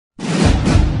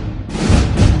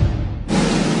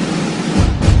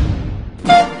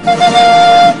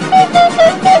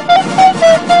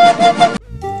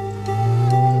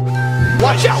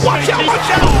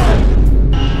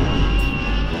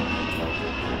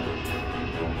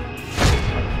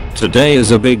Today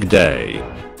is a big day.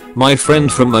 My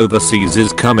friend from overseas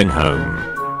is coming home.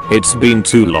 It's been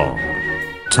too long.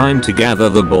 Time to gather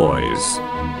the boys.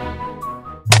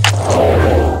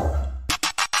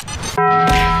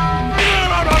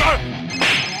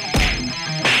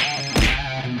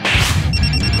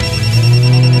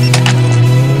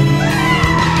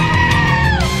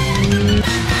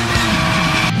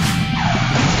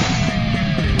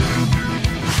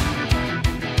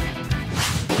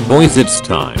 Boys, it's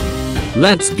time.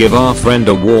 Let's give our friend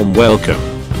a warm welcome.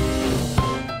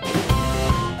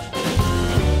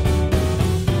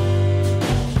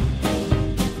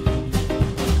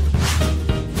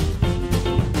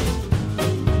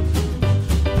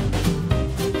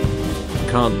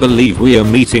 Can't believe we are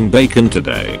meeting Bacon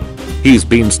today. He's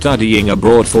been studying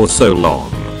abroad for so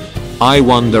long. I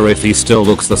wonder if he still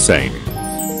looks the same.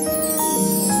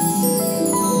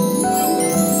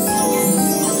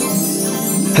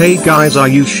 Hey guys, are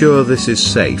you sure this is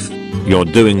safe? You're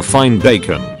doing fine,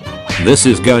 Bacon. This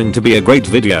is going to be a great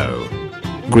video.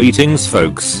 Greetings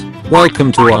folks,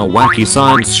 welcome to our wacky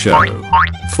science show.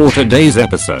 For today's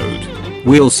episode,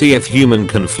 we'll see if human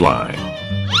can fly.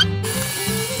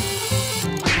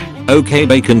 Okay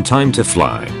Bacon, time to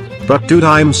fly. But dude,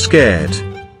 I'm scared.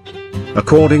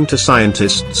 According to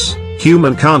scientists,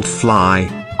 human can't fly.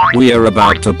 We are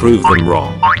about to prove them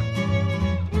wrong.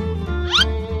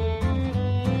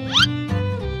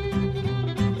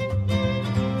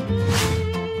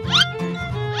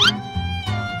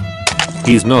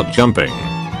 He's not jumping.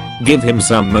 Give him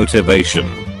some motivation.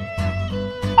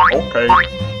 Okay.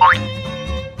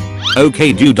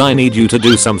 Okay dude, I need you to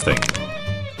do something.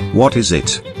 What is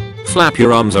it? Flap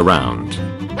your arms around.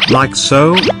 Like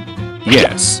so?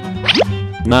 Yes.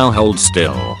 Now hold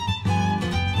still.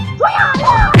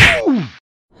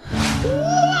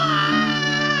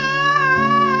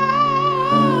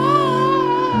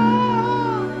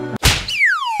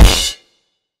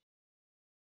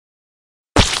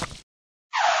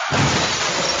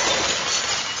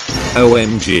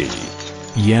 OMG.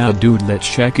 Yeah dude, let's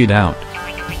check it out.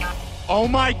 Oh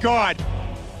my god!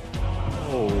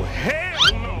 Oh hell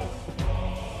no!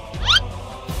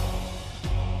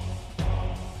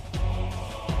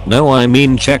 No, I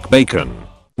mean check Bacon,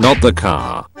 not the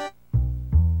car.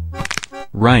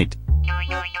 Right.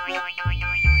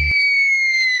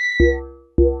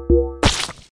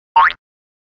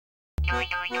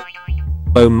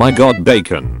 Oh my god,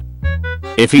 Bacon.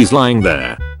 If he's lying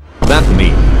there, that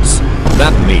means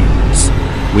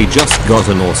we just got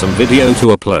an awesome video to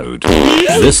upload.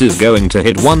 This is going to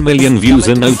hit 1 million views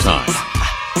in no time.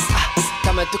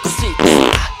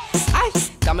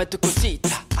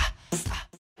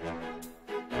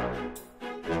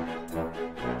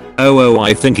 Oh,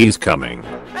 I think he's coming.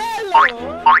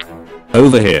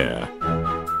 Over here.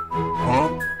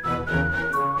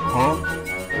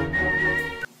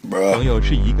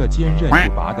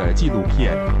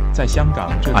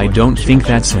 I don't think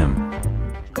that's him.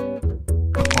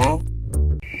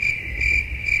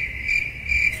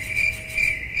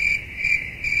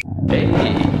 Hey,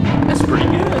 that's pretty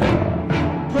good.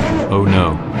 Oh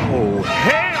no. Oh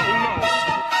hell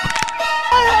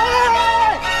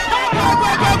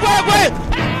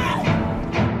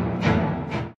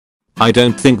no! I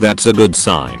don't think that's a good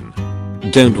sign.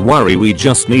 Don't worry, we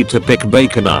just need to pick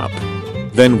Bacon up.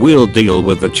 Then we'll deal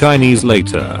with the Chinese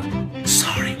later.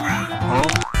 Sorry, bro.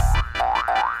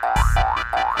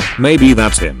 Maybe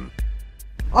that's him.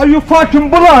 Are you fucking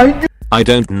blind? I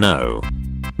don't know.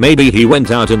 Maybe he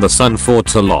went out in the sun for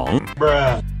too long.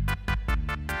 Bruh.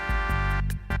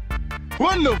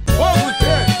 What the fuck was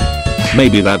that?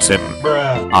 Maybe that's him.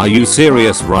 Bruh. Are you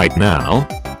serious right now?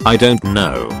 I don't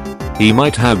know. He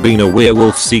might have been a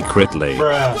werewolf secretly.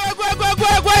 Bruh.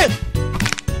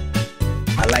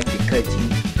 I like the cutty.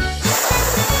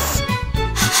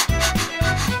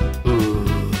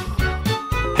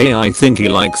 Hey, I think he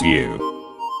likes you.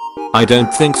 I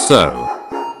don't think so.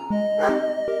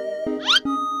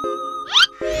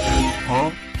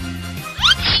 Huh?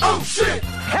 Oh shit!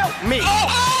 Help me!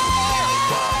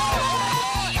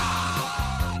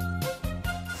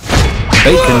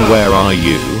 Bacon, where are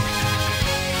you?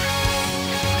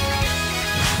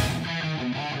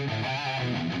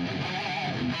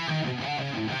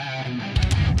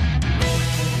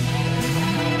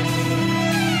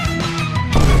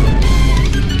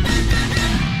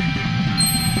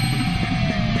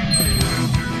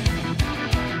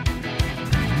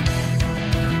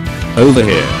 Over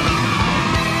here.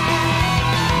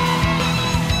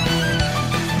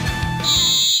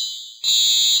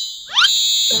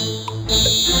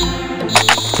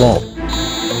 Whoa.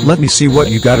 Let me see what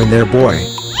you got in there, boy.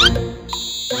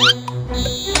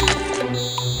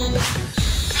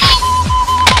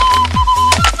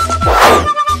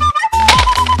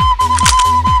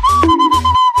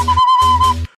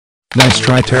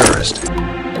 try terrorist.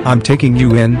 I'm taking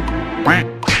you in.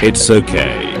 It's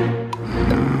okay.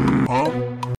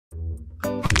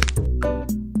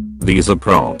 These are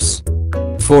props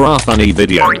for our funny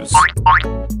videos.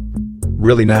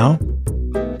 Really now?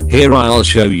 Here, I'll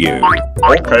show you.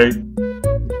 Okay.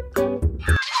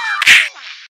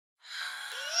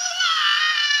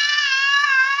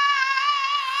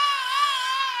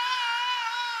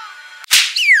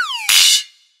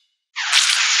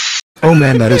 Oh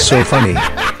man, that is so funny.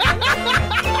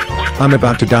 I'm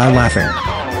about to die laughing.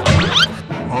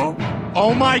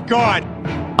 Oh my god!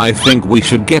 I think we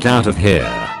should get out of here.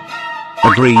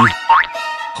 Agree.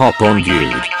 Hop on,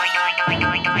 dude.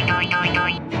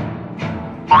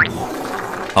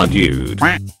 Dude.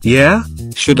 Yeah?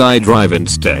 Should I drive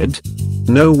instead?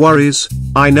 No worries,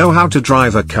 I know how to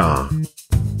drive a car.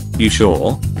 You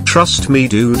sure? Trust me,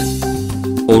 dude.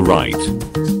 Alright.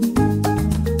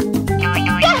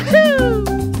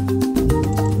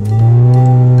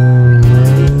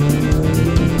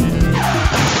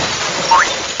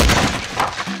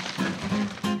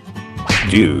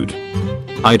 Dude.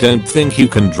 I don't think you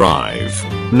can drive.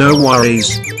 No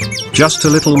worries. Just a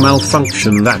little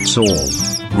malfunction, that's all.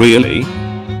 Really?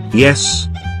 Yes.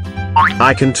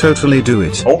 I can totally do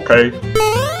it. Okay.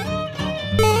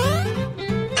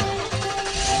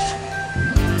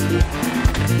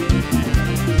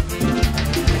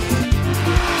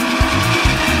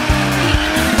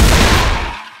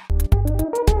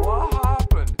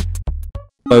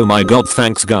 Oh my god,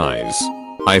 thanks guys.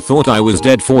 I thought I was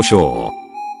dead for sure.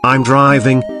 I'm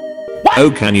driving. Oh,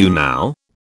 can you now?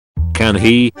 Can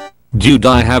he? Dude,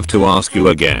 I have to ask you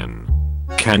again.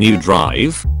 Can you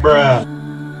drive? Bruh.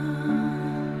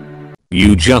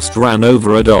 You just ran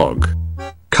over a dog.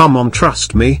 Come on,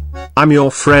 trust me. I'm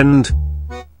your friend.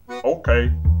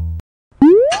 Okay.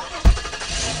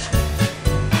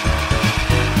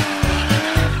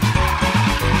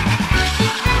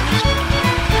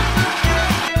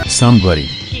 Somebody,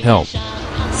 help.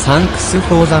 Thanks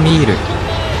for the meal.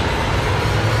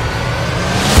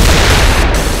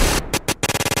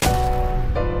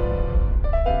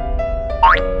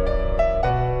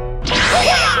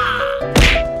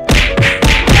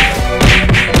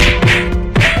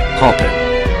 Hop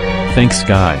in. Thanks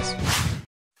guys.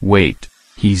 Wait,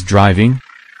 he's driving?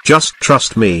 Just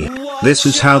trust me. This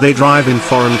is how they drive in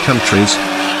foreign countries.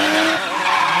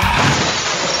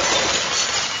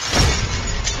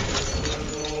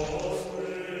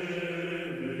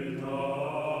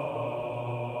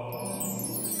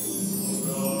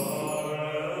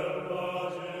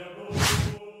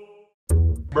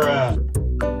 Bruh.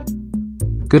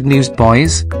 Good news,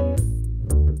 boys.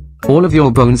 All of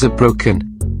your bones are broken.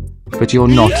 But you're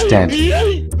not dead.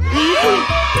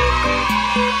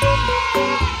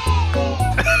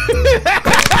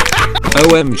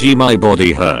 OMG, my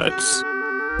body hurts.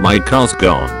 My car's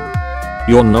gone.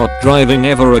 You're not driving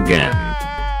ever again.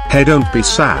 Hey, don't be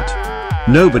sad.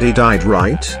 Nobody died,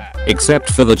 right? Except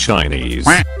for the Chinese,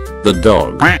 the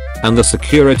dog, and the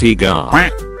security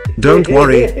guard. Don't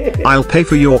worry, I'll pay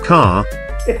for your car.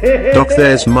 Doc,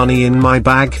 there's money in my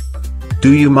bag.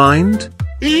 Do you mind?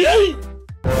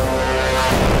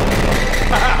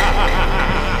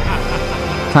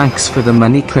 Thanks for the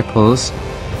money, cripples.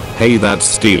 Hey, that's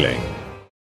stealing.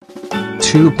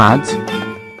 Too bad.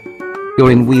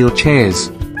 You're in wheelchairs.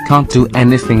 Can't do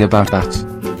anything about that.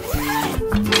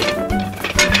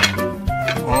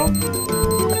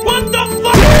 What the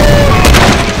fuck?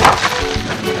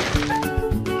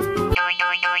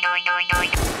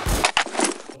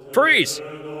 Freeze!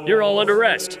 You're all under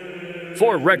arrest.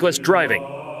 For reckless driving,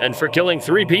 and for killing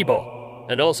 3 people.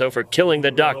 And also for killing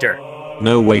the doctor.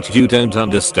 No, wait, you don't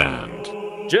understand.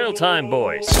 Jail time,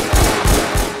 boys.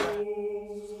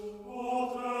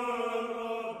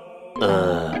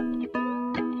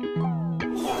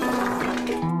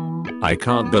 I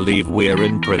can't believe we're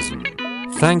in prison.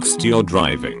 Thanks to your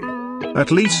driving. At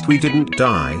least we didn't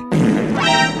die.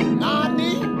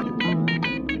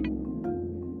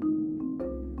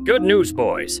 Good news,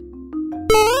 boys.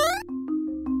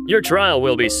 Your trial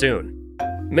will be soon.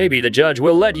 Maybe the judge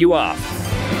will let you off.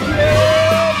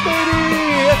 Yeah, baby!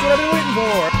 That's what I've been waiting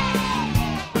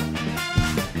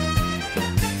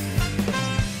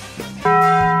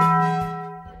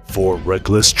for. For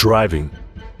reckless driving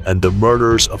and the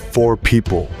murders of 4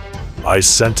 people, I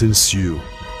sentence you.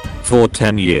 For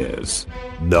 10 years.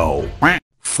 No.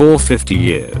 For 50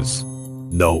 years.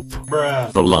 Nope.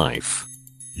 Bruh. For life.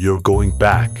 You're going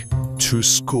back to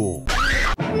school.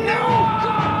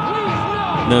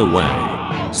 No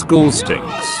way. School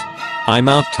stinks. I'm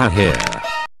out to here.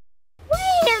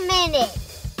 Wait a minute.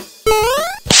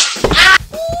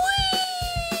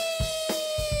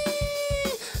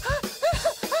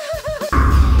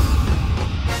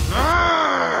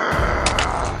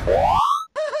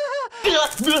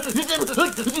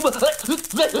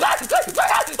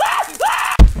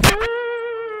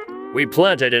 We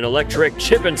planted an electric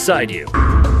chip inside you.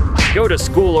 Go to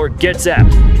school or get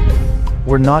zapped.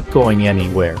 We're not going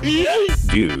anywhere.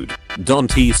 Dude,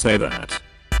 don't he say that.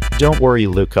 Don't worry,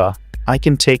 Luca. I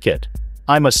can take it.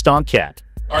 I'm a stonk cat.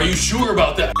 Are you sure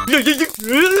about that?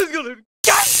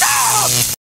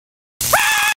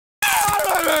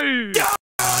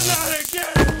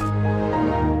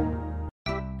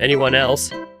 Anyone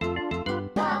else?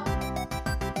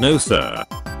 No, sir.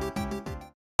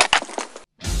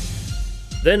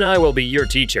 Then I will be your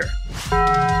teacher.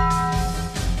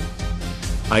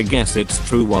 I guess it's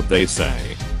true what they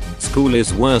say. School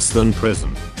is worse than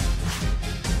prison.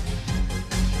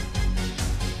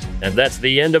 And that's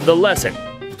the end of the lesson.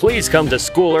 Please come to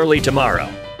school early tomorrow,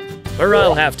 or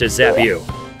I'll have to zap you.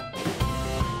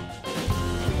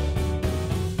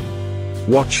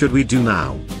 What should we do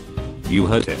now? You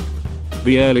heard him.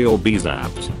 Be early or be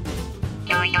zapped.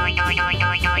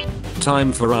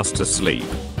 Time for us to sleep.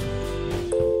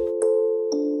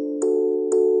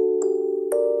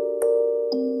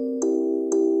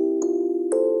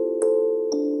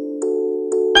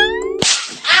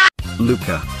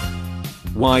 Luca.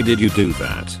 Why did you do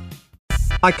that?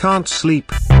 I can't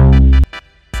sleep.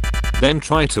 Then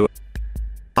try to.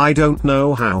 I don't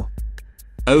know how.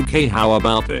 Okay, how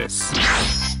about this?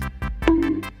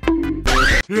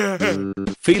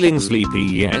 Feeling sleepy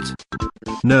yet?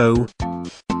 No.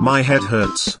 My head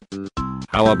hurts.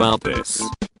 How about this?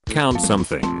 Count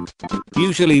something.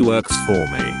 Usually works for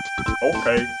me.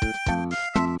 Okay.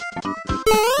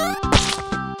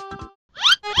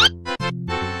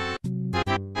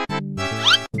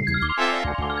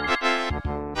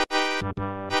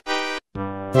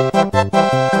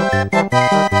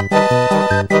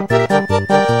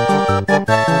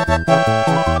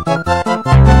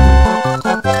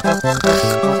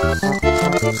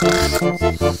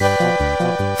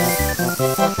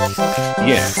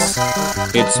 Yes.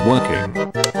 It's working.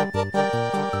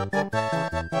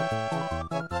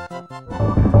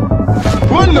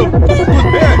 What the fuck was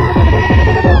that?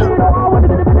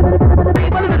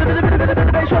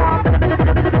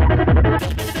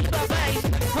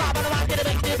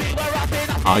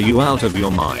 Are you out of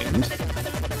your mind?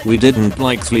 We didn't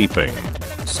like sleeping,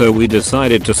 so we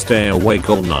decided to stay awake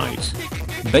all night.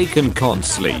 Bacon can't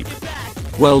sleep.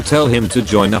 Well, tell him to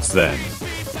join us then.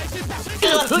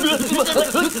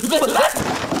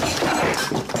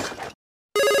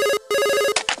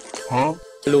 Huh?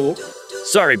 Hello?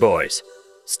 Sorry, boys.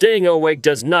 Staying awake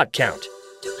does not count.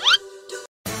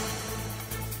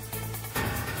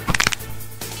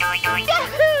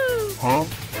 Huh?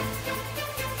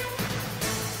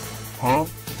 Huh?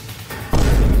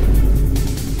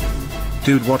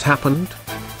 Dude, what happened?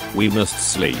 We must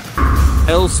sleep.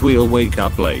 Else we'll wake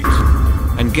up late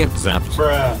and get zapped.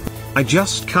 Bruh. I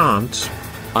just can't.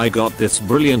 I got this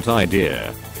brilliant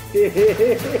idea.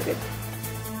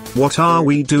 What are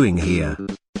we doing here?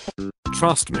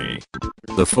 Trust me.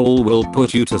 The fall will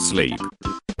put you to sleep.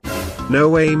 No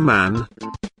way, man.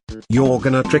 You're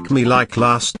gonna trick me like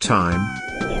last time.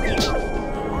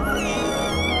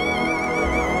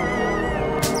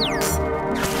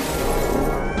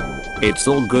 It's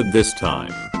all good this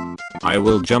time. I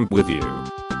will jump with you.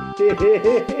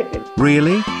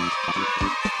 Really?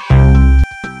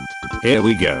 Here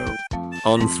we go.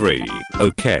 On 3,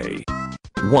 okay.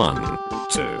 1,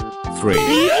 2, 3.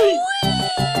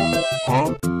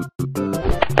 Huh?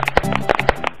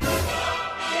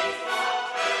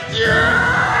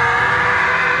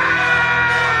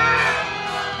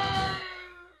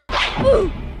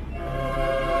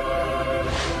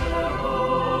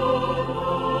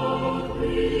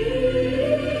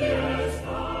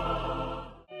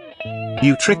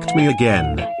 You tricked me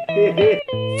again.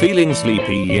 Feeling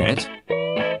sleepy yet?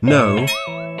 No.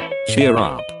 Cheer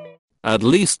up. At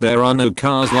least there are no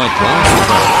cars like last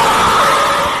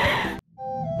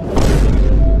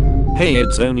time. Hey,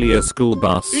 it's only a school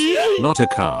bus, not a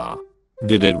car.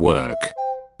 Did it work?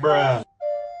 Bruh.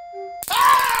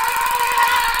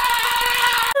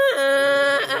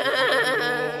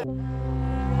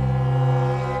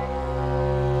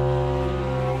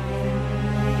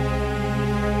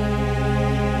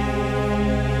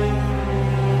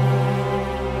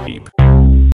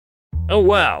 Oh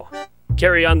wow.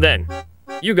 Carry on then.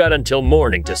 You got until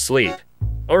morning to sleep,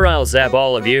 or I'll zap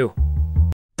all of you.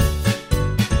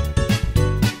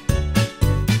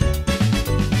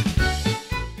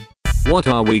 What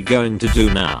are we going to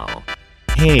do now?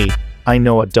 Hey, I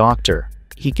know a doctor.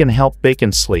 He can help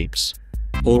Bacon sleeps.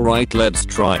 Alright, let's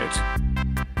try it.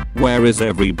 Where is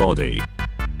everybody?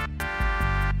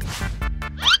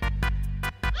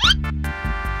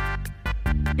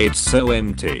 It's so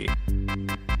empty.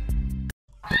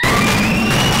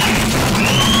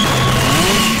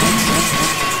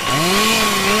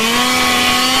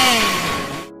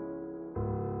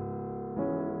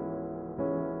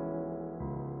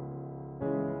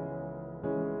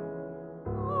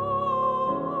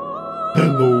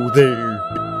 Hello there.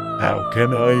 How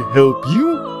can I help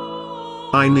you?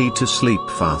 I need to sleep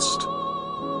fast.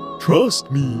 Trust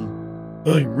me,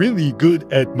 I'm really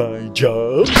good at my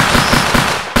job.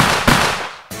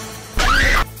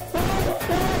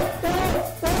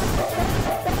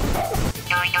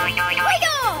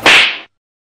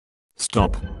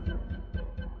 Stop.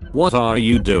 What are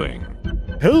you doing?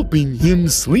 Helping him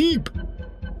sleep.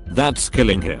 That's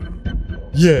killing him.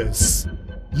 Yes.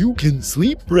 You can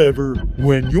sleep forever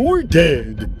when you're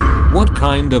dead. What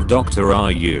kind of doctor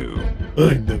are you?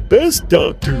 I'm the best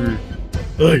doctor.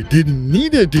 I didn't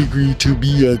need a degree to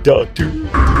be a doctor.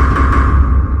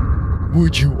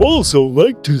 Would you also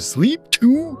like to sleep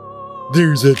too?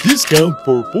 There's a discount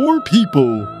for 4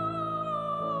 people.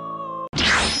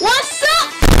 What's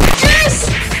up? Yes!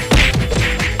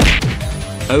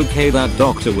 Okay, that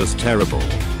doctor was terrible.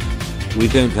 We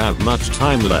don't have much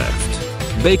time left.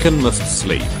 Bacon must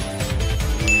sleep.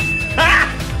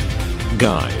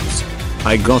 Guys,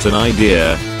 I got an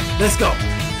idea. Let's go.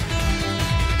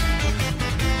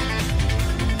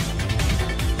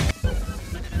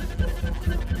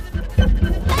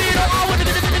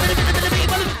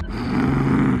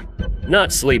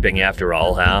 Not sleeping after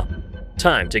all, huh?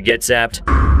 Time to get zapped.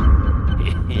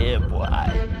 Yeah, boy.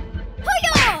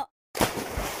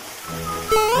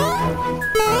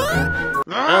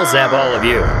 I'll zap all of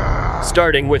you,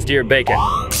 starting with Dear Bacon.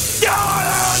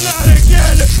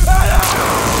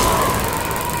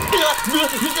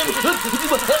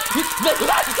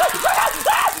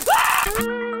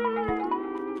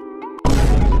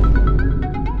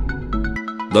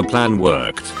 The plan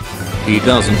worked. He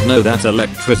doesn't know that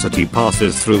electricity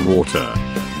passes through water.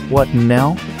 What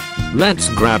now? Let's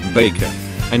grab Bacon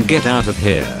and get out of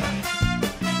here.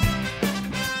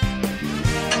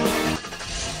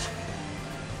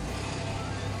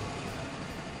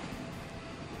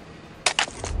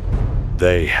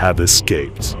 They have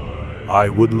escaped. I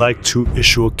would like to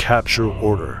issue a capture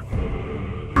order.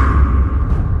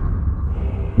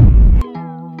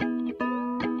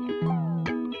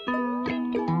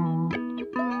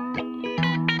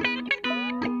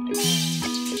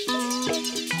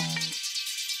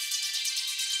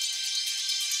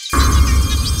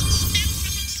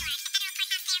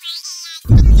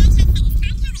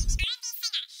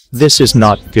 This is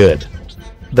not good.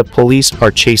 The police are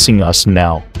chasing us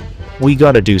now. We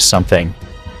gotta do something.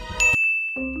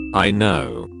 I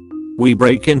know. We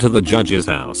break into the judge's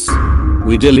house.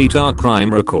 We delete our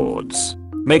crime records.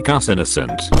 Make us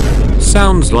innocent.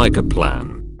 Sounds like a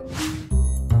plan.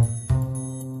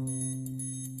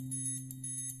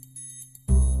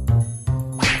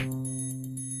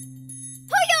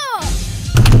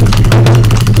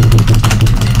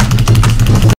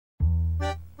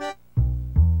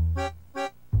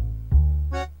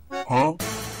 Huh?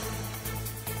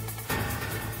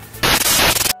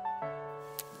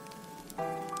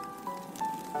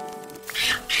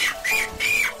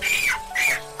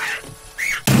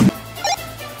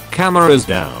 Cameras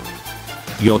down.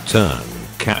 Your turn,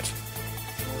 cat.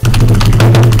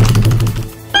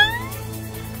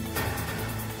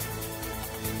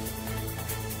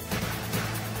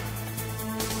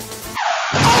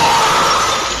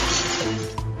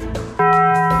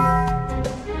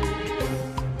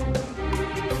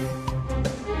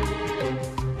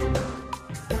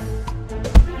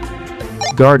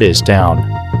 Guard is down.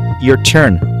 Your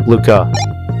turn, Luca.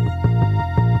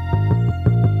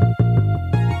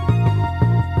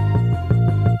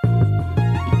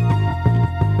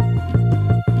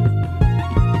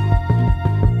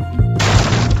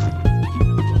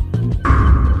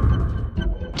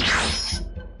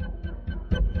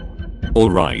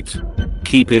 Alright.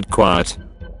 Keep it quiet.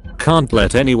 Can't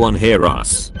let anyone hear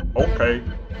us. Okay.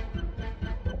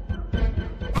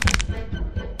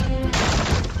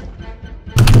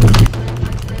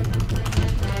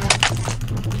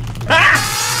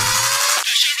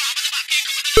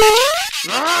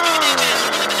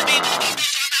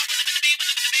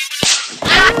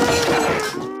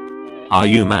 Are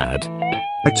you mad?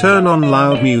 I turn on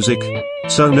loud music,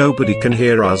 so nobody can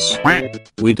hear us.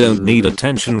 We don't need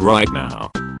attention right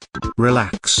now.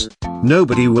 Relax.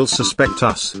 Nobody will suspect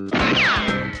us.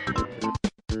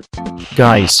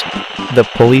 Guys, the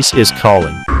police is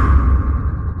calling.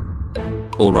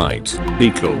 Alright, be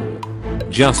cool.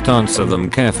 Just answer them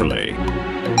carefully.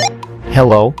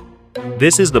 Hello?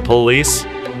 This is the police.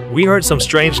 We heard some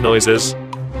strange noises.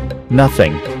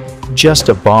 Nothing. Just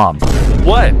a bomb.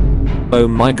 What? Oh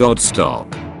my god,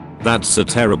 stop. That's a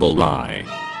terrible lie.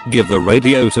 Give the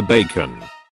radio to Bacon.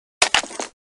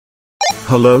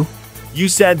 Hello? You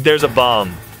said there's a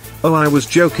bomb. Oh, I was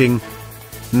joking.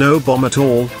 No bomb at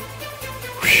all.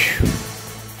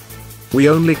 We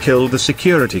only killed the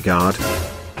security guard.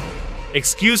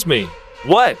 Excuse me.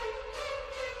 What?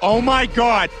 Oh my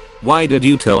god! Why did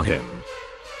you tell him?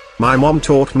 My mom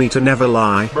taught me to never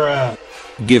lie. Bruh.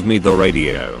 Give me the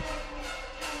radio.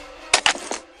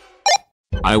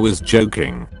 I was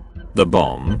joking. The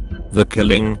bomb, the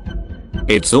killing.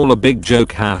 It's all a big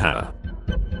joke, haha.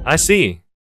 I see.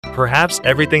 Perhaps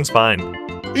everything's fine.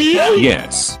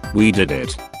 Yes, we did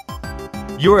it.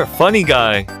 You're a funny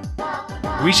guy.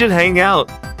 We should hang out.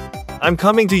 I'm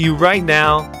coming to you right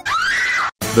now.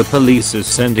 The police is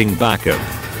sending backup.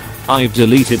 I've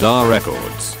deleted our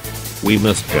records. We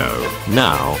must go,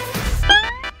 now.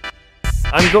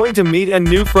 I'm going to meet a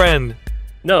new friend.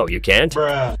 No, you can't.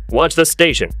 Bruh. Watch the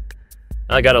station.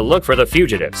 I gotta look for the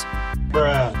fugitives.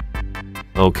 Bruh.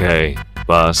 Okay,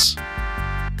 boss.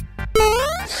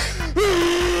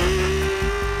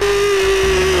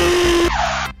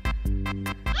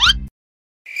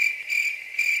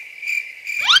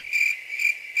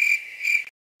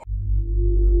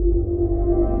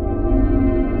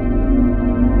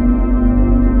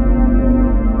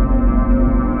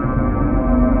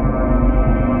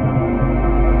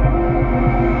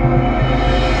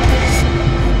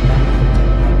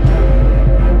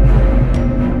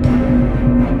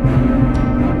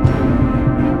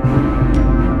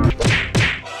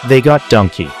 They got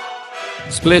donkey.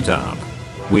 Split up.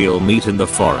 We'll meet in the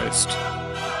forest.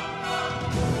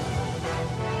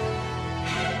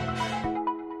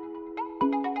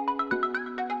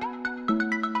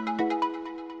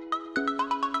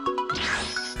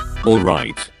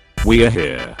 Alright. We are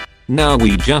here. Now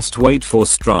we just wait for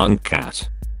Strong Cat.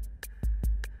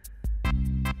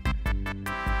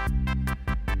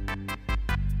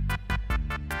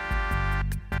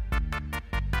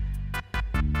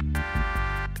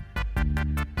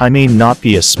 I may not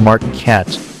be a smart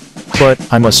cat, but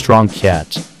I'm a strong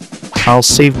cat. I'll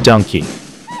save Donkey.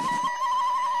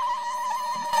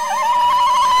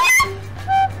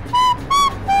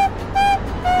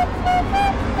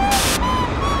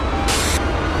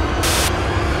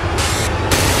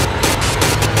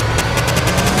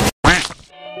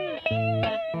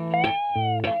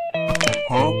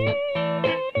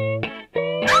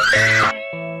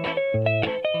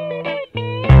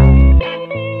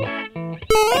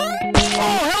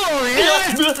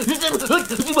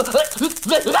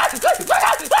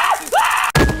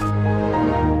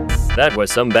 That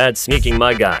was some bad sneaking,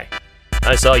 my guy.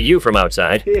 I saw you from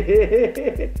outside.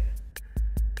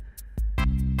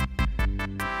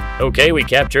 Okay, we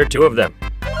captured 2 of them.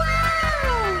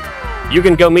 You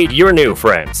can go meet your new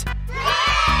friends.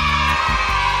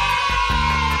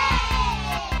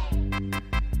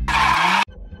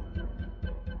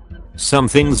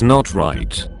 Something's not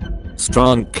right.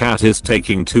 Strong Cat is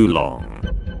taking too long.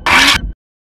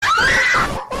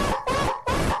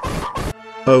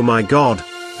 Oh my god.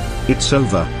 It's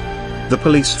over. The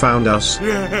police found us.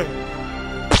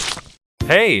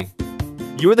 Hey,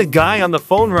 you're the guy on the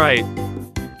phone, right?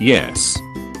 Yes.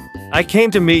 I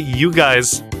came to meet you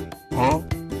guys. Huh?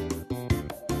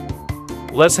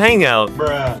 Let's hang out.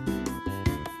 Bruh.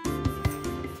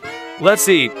 Let's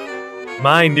eat.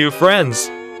 My new friends.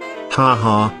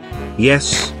 Haha.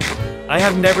 Yes. I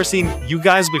have never seen you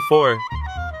guys before.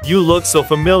 You look so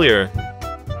familiar.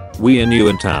 We are new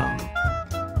in town.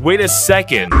 Wait a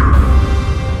second.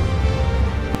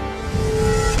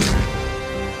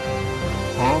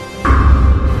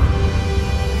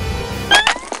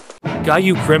 Got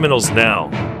you criminals now.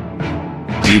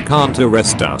 You can't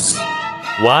arrest us.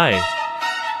 Why?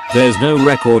 There's no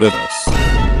record of us.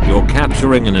 You're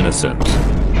capturing an innocent.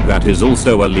 That is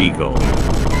also illegal.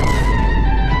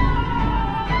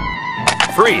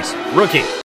 Freeze, rookie.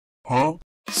 Huh?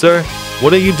 Sir,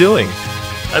 what are you doing?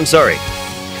 I'm sorry.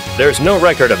 There's no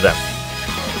record of them.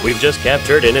 We've just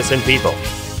captured innocent people.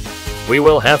 We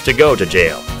will have to go to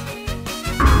jail.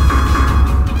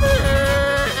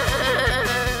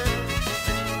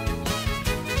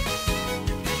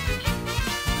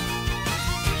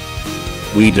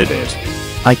 We did it.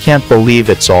 I can't believe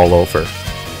it's all over.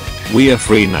 We are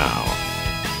free now.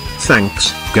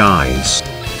 Thanks, guys.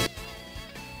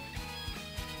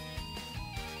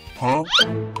 Huh?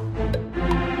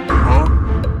 Huh?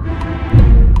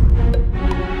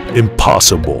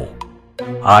 Impossible.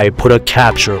 I put a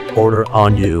capture order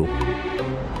on you.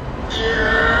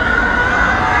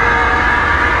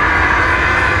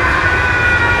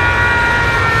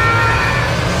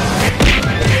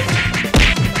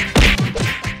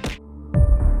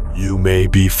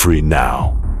 be free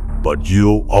now, but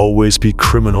you'll always be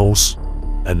criminals,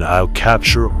 and I'll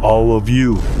capture all of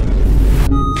you.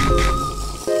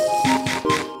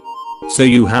 So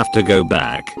you have to go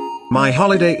back. My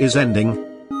holiday is ending.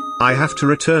 I have to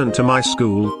return to my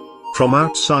school from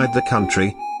outside the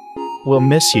country. We'll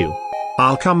miss you.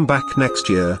 I'll come back next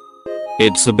year.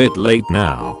 It's a bit late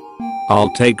now.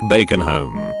 I'll take Bacon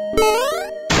home.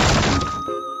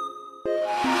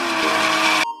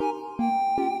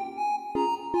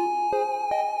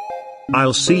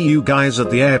 I'll see you guys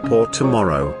at the airport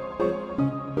tomorrow.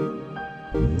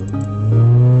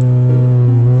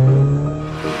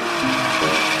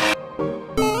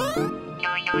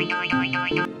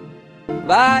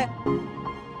 Bye.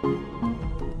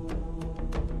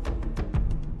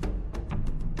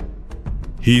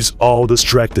 He's all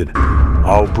distracted.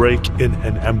 I'll break in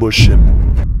and ambush him.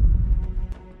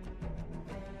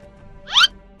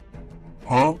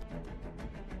 Huh?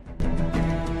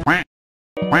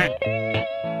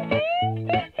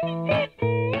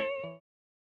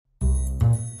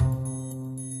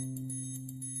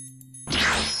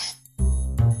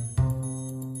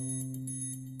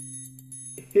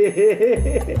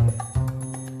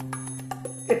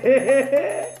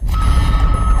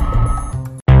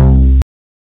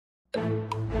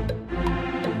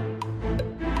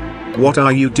 What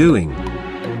are you doing?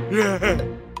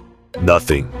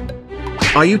 Nothing.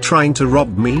 Are you trying to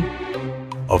rob me?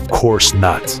 Of course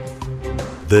not.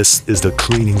 This is the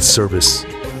cleaning service.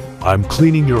 I'm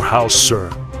cleaning your house,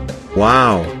 sir.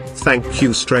 Wow, thank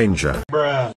you, stranger.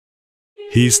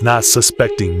 He's not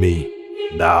suspecting me.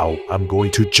 Now I'm going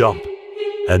to jump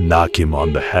and knock him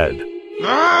on the head.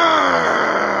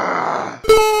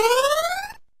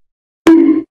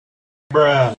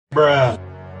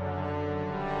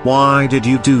 Why did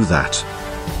you do that?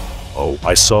 Oh,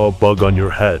 I saw a bug on your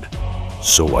head,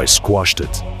 so I squashed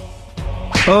it.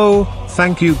 Oh,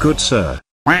 thank you, good sir.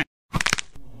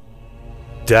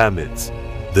 Damn it.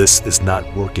 This is not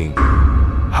working.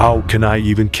 How can I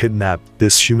even kidnap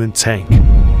this human tank?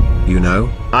 You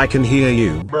know, I can hear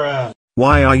you.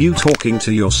 Why are you talking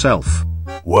to yourself?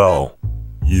 Well,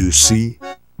 you see?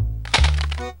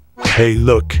 Hey,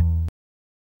 look.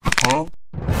 Huh?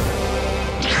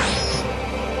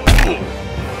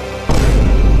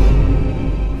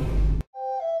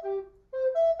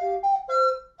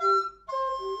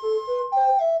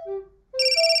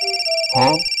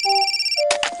 Huh?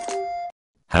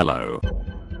 Hello.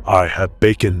 I have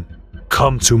Bacon.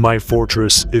 Come to my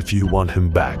fortress if you want him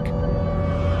back.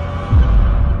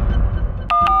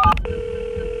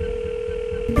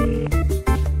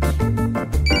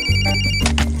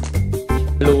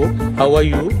 Hello, how are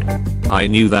you? I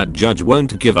knew that judge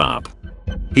won't give up.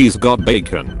 He's got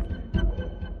Bacon.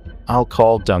 I'll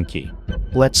call Donkey.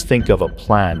 Let's think of a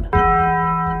plan.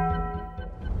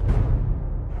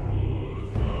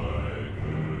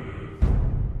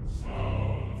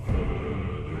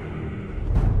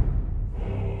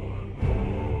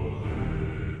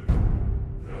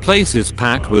 Place is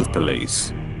packed with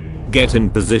police. Get in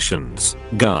positions,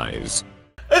 guys.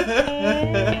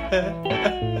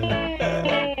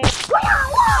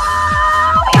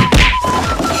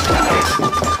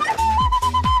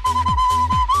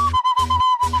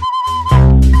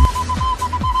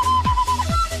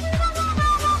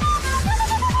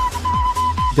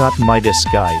 Got my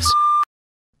disguise.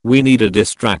 We need a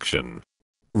distraction.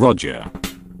 Roger.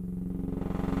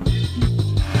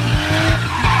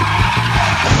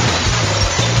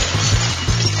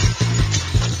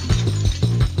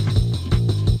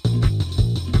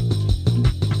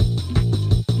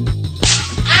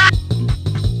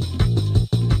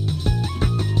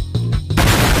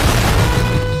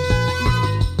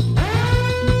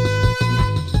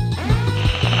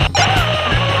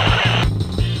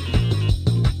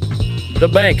 The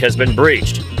bank has been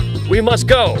breached. We must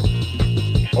go.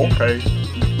 Okay.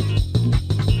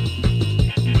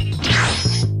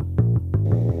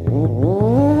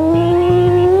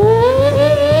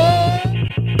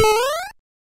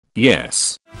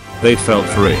 Yes. They fell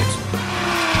for it.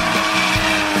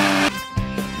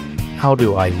 How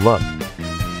do I look?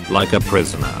 Like a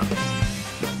prisoner.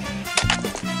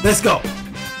 Let's go.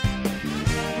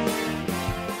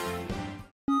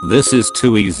 This is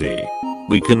too easy.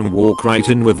 We can walk right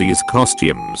in with these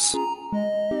costumes.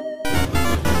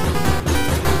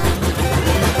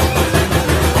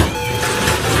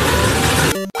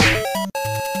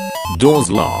 Doors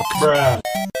locked.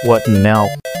 What now?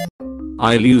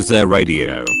 I'll use their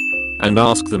radio and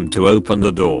ask them to open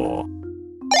the door.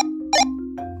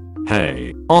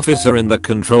 Hey, officer in the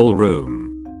control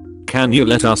room. Can you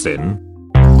let us in?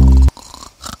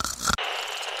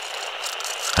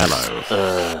 Hello.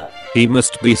 He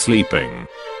must be sleeping.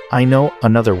 I know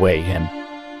another way in.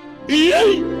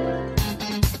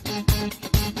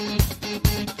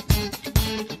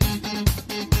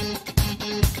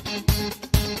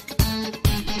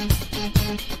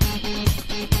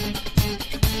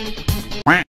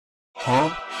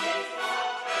 Huh?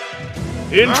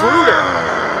 Intruder!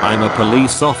 I'm a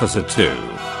police officer too.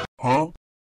 Huh?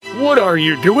 What are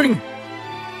you doing?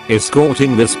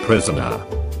 Escorting this prisoner.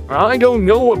 I don't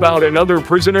know about another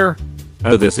prisoner.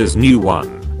 Oh, this is new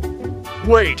one.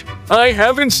 Wait, I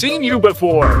haven't seen you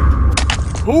before.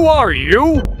 Who are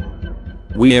you?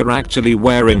 We're actually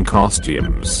wearing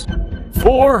costumes.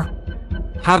 For?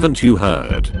 Haven't you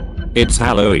heard? It's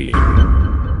Halloween.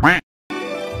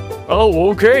 Oh,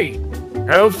 okay.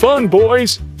 Have fun,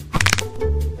 boys.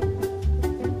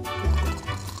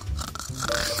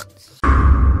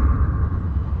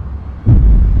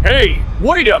 Hey,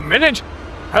 wait a minute!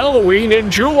 Halloween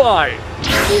in July!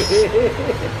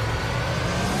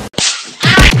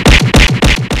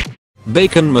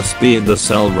 Bacon must be in the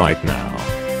cell right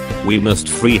now. We must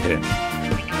free him.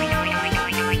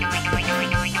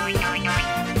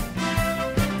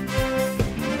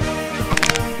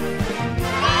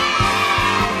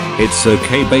 It's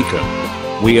okay,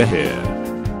 Bacon. We are here.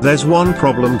 There's one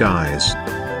problem, guys.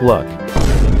 Look.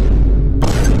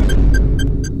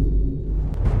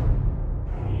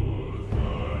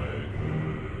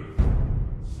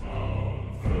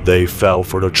 They fell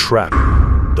for the trap.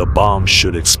 The bomb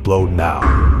should explode now.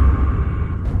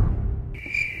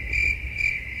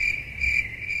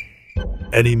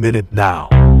 Any minute now.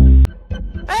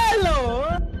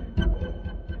 Hello!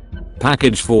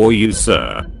 Package for you,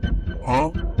 sir.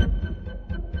 Huh?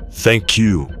 Thank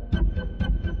you.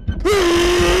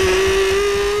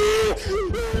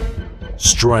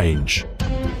 Strange.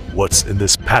 What's in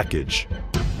this package?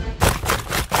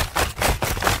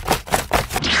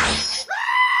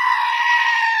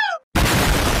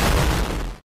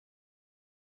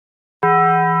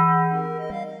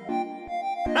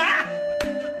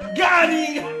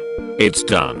 It's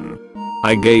done.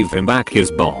 I gave him back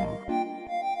his bomb.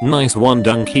 Nice one,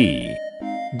 Donkey.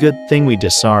 Good thing we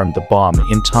disarmed the bomb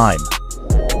in time.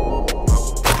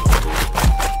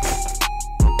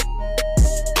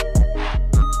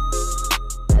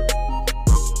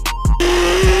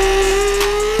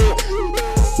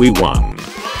 We won.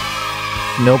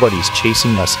 Nobody's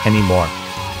chasing us anymore.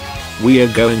 We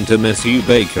are going to miss you,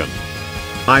 Bacon.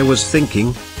 I was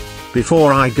thinking,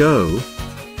 before I go,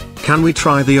 can we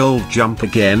try the old jump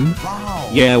again?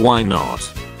 Yeah, why not?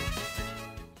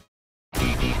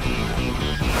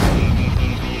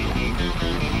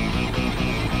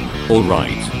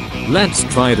 Alright, let's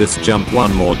try this jump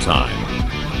one more time.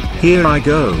 Here I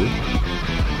go.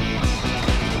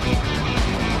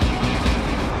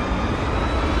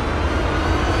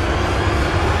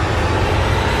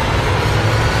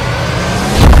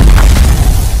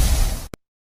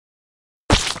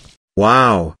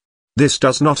 Wow. This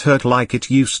does not hurt like it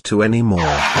used to anymore.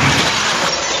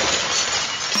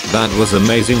 That was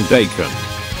amazing, Bacon.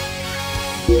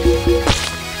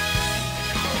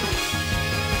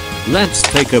 Let's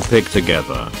take a pic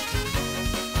together.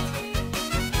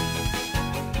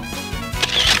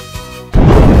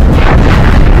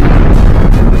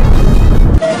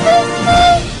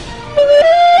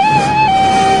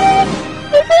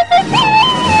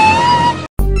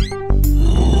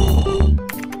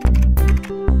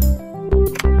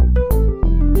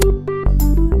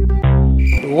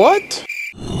 What?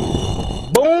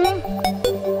 Boom.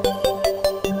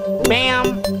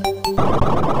 Bam.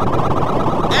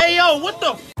 Hey, yo, what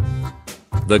the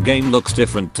f— The game looks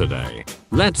different today.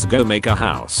 Let's go make a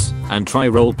house and try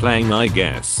role-playing, I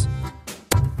guess.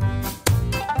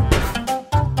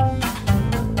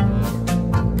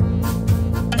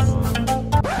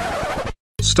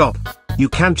 Stop. You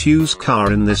can't use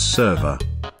car in this server.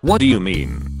 What do you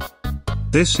mean?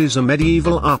 This is a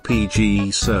medieval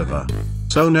RPG server.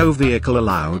 So no vehicle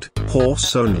allowed,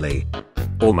 horse only.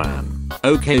 Oh man.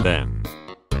 Okay then.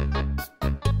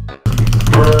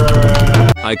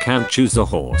 I can't choose a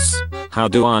horse. How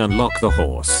do I unlock the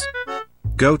horse?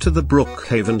 Go to the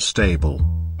Brookhaven stable.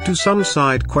 Do some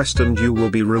side quest and you will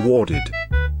be rewarded.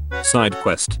 Side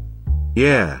quest?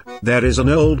 Yeah, there is an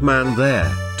old man there,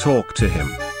 talk to him.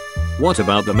 What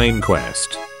about the main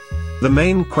quest? The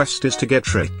main quest is to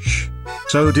get rich.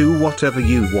 So do whatever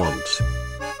you want.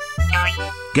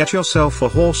 Get yourself a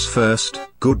horse first,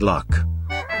 good luck.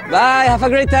 Bye, have a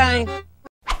great time.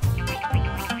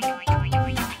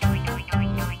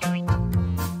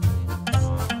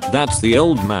 That's the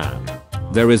old man.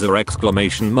 There is an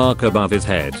exclamation mark above his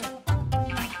head.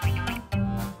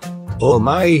 Oh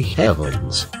my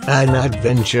heavens, an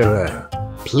adventurer.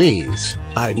 Please,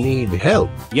 I need help.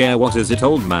 Yeah, what is it,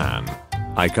 old man?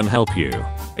 I can help you,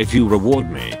 if you reward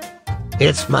me.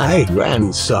 It's my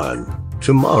grandson.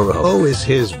 Tomorrow is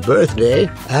his birthday,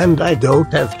 and I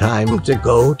don't have time to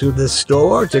go to the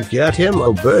store to get him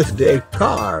a birthday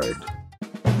card.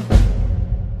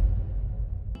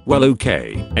 Well,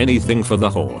 okay, anything for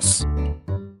the horse.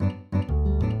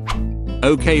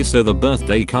 Okay, so the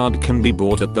birthday card can be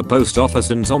bought at the post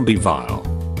office in Zombieville.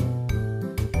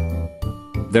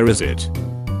 There is it.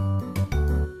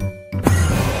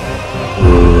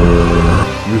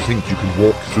 You think you can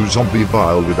walk through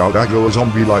Zombieville without aggro a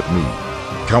zombie like me?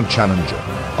 Come challenger.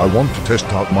 I want to test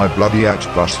out my bloody axe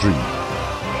 +3.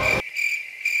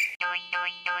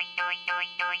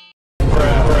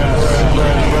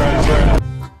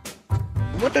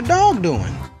 What the dog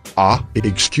doing? Ah,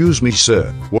 excuse me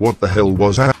sir, what the hell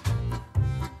was that?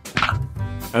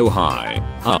 Oh hi.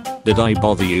 Did I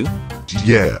bother you?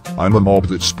 Yeah, I'm a mob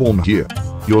that spawned here.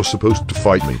 You're supposed to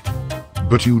fight me.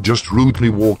 But you just rudely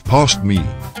walked past me.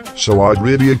 So I'd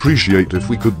really appreciate if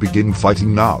we could begin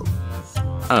fighting now.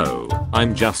 Oh,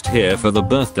 I'm just here for the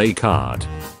birthday card.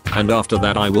 And after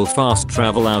that I will fast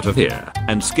travel out of here,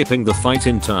 and skipping the fight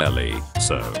entirely,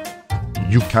 so.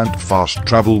 You can't fast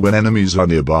travel when enemies are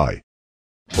nearby.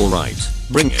 Alright,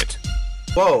 bring it.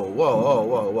 Whoa, whoa, whoa,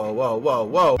 whoa, whoa, whoa, whoa,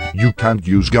 whoa. You can't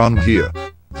use gun here.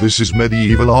 This is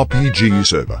medieval RPG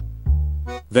server.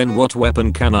 Then what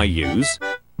weapon can I use?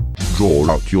 Draw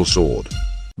out your sword.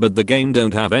 But the game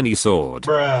don't have any sword.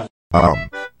 Bruh.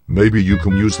 Maybe you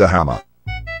can use the hammer.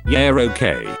 Yeah,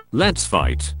 okay, let's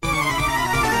fight.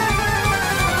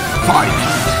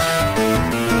 Fight!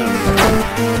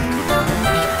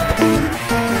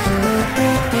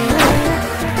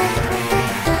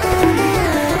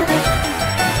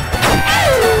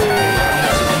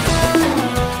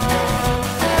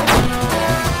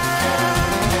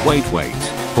 Wait,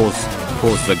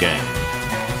 pause the game.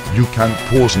 You can't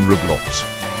pause in Roblox.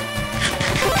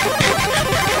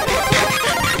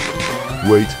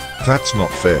 Wait, that's not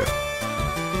fair.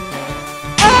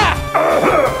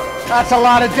 That's a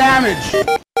lot of damage.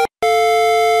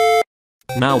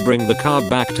 Now bring the card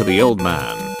back to the old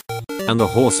man. And the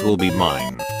horse will be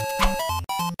mine.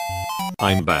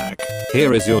 I'm back.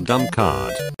 Here is your dumb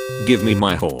card. Give me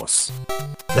my horse.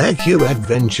 Thank you,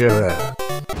 adventurer.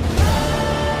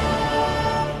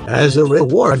 As a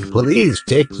reward, please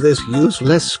take this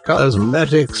useless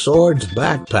cosmetic sword's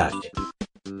backpack.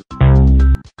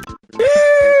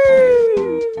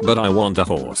 But I want a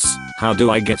horse. How do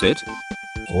I get it?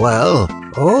 Well,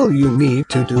 all you need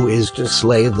to do is to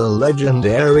slay the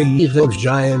legendary evil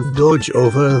giant Doge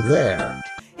over there.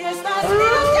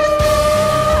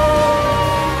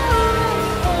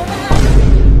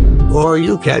 Or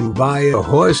you can buy a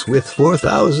horse with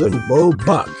 4,000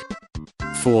 Robux.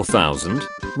 4,000?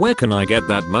 Where can I get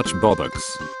that much Robux?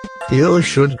 You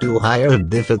should do higher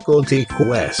difficulty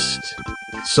quest,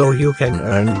 so you can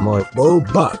earn more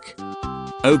Robux.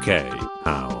 Okay,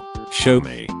 how? Show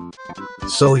me.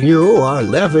 So you are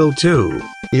level 2.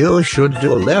 You should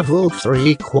do level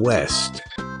 3 quest.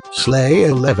 Slay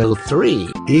a level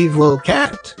 3 evil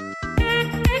cat.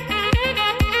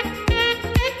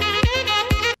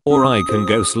 Or I can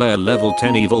go slay a level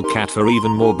 10 evil cat for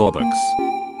even more Robux.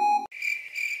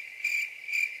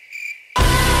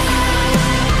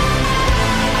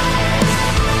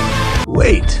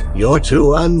 Wait, you're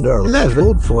too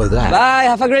under-leveled for that. Bye,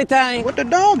 have a great time. What the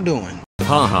dog doing?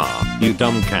 Haha, you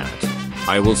dumb cat.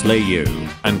 I will slay you,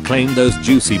 and claim those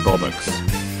juicy Robux.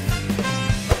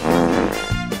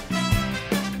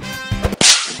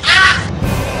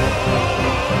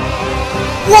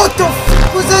 What the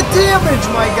f was that damage,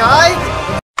 my guy?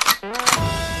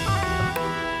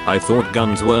 I thought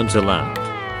guns weren't allowed.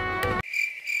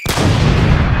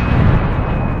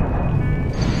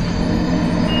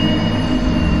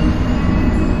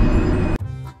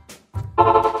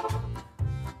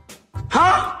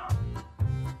 Huh?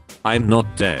 I'm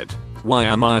not dead. Why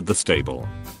am I at the stable?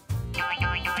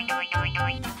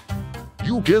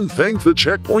 You can thank the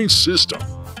checkpoint system.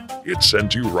 It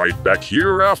sent you right back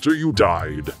here after you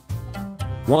died.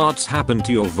 What's happened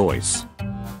to your voice?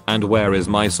 And where is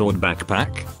my sword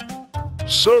backpack?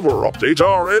 Server update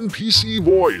our NPC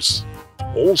voice.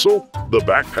 Also, the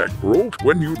backpack broke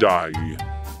when you die.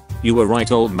 You were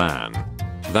right, old man.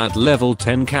 That level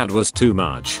 10 cat was too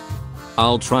much.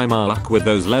 I'll try my luck with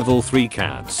those level 3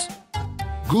 cats.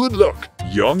 Good luck,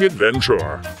 young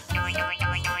adventurer.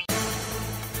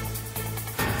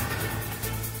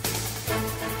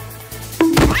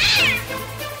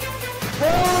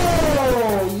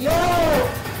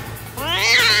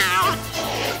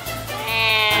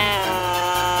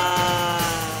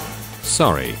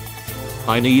 Sorry.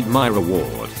 I need my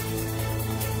reward.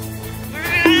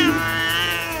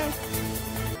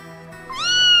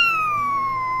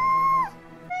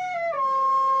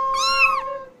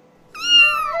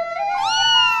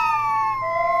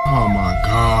 Oh my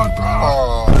god, bro.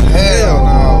 Oh, hell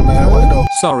no, man. What the?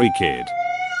 Sorry, kid.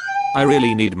 I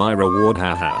really need my reward,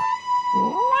 haha.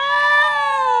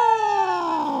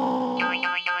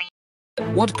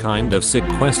 What kind of sick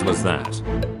quest was that?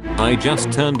 I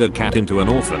just turned a cat into an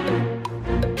orphan.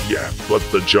 Yeah, but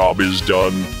the job is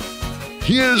done.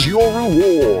 Here's your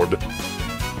reward.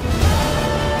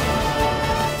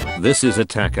 This is a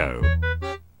taco.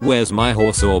 Where's my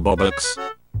horse or ROBLOX?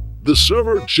 The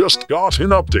server just got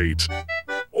an update.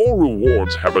 All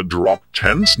rewards have a drop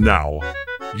chance now.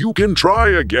 You can try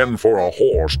again for a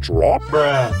horse drop.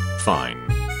 Fine.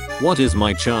 What is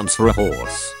my chance for a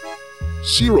horse?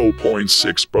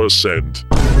 0.6%.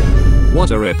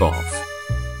 What a ripoff.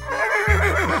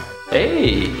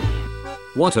 Hey!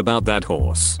 What about that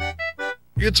horse?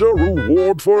 It's a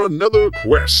reward for another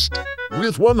quest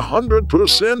with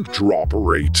 100% drop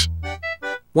rate.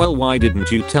 Well, why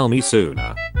didn't you tell me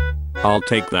sooner? I'll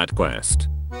take that quest.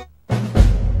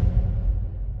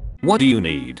 What do you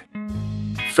need?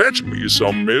 Fetch me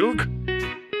some milk.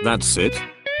 That's it?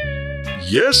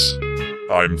 Yes,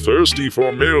 I'm thirsty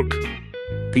for milk.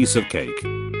 Piece of cake.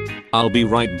 I'll be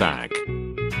right back.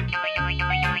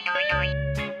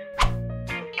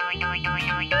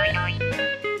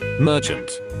 Merchant,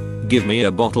 give me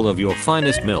a bottle of your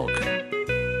finest milk.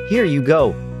 Here you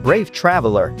go, brave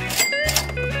traveler.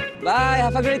 Bye,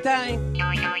 have a great time.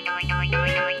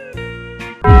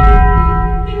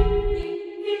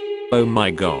 Oh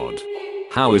my god.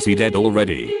 How is he dead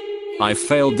already? I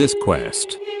failed this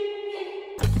quest.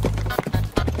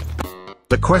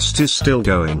 The quest is still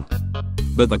going.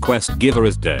 But the quest giver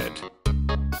is dead.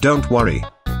 Don't worry.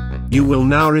 You will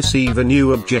now receive a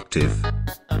new objective.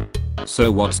 So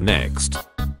what's next?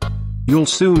 You'll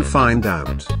soon find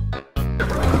out.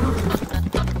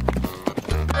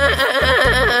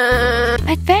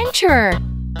 Adventurer!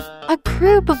 A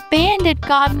group of bandits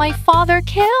got my father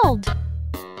killed.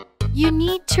 You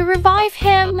need to revive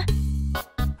him.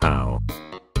 How?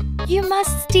 You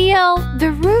must steal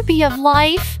the Ruby of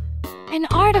Life, an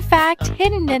artifact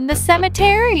hidden in the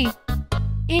cemetery.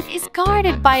 It is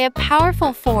guarded by a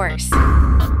powerful force.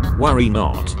 Worry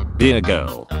not, dear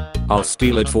girl. I'll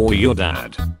steal it for your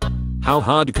dad. How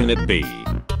hard can it be?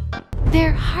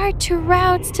 There are 2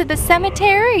 routes to the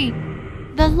cemetery.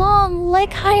 The Long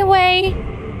Leg Highway,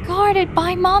 guarded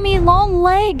by Mommy Long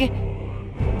Leg.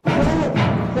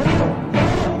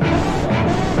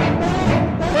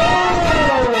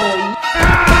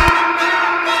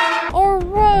 Or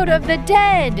Road of the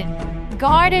Dead,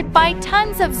 guarded by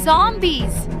tons of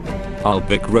zombies. I'll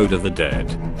pick Road of the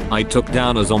Dead. I took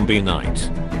down a zombie knight.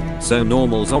 So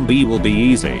normal zombie will be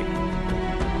easy.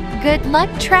 Good luck,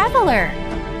 traveler.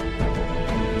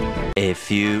 A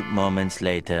few moments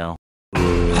later.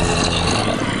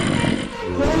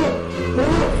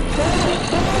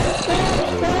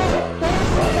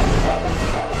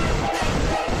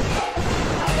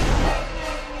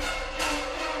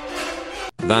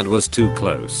 That was too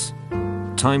close.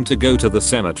 Time to go to the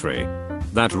cemetery.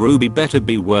 That ruby better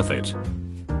be worth it.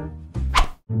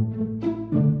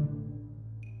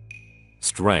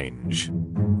 Strange.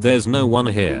 There's no one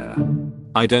here.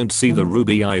 I don't see the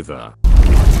ruby either.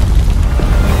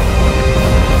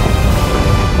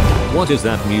 What is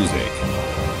that music?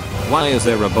 Why is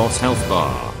there a boss health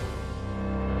bar?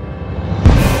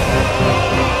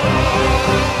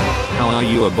 How are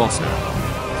you a boss now?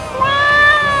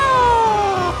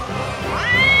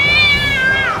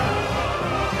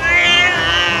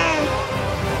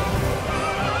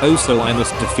 Oh, so I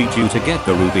must defeat you to get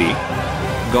the ruby?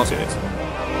 Got it.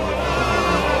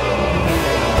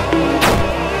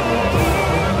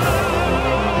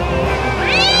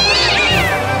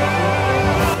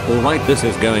 Alright, this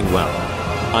is going well.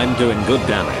 I'm doing good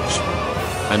damage.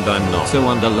 And I'm not so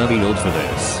underleveled for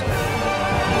this.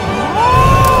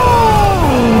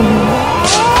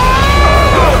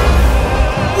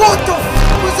 What the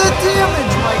f was that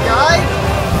damage, my guy?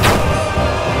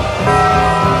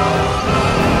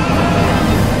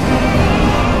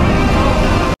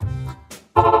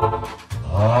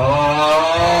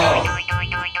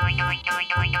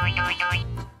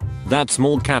 That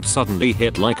small cat suddenly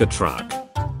hit like a truck.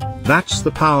 That's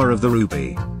the power of the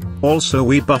ruby. Also,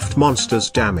 we buffed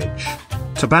monsters' damage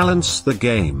to balance the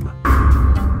game.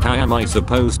 How am I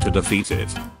supposed to defeat it?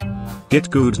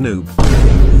 Get good, noob.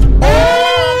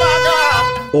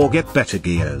 Or get better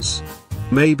gears.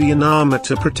 Maybe an armor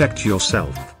to protect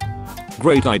yourself.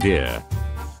 Great idea.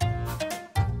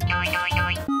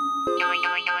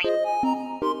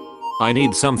 I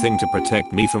need something to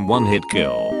protect me from one-hit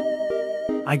kill.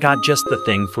 I got just the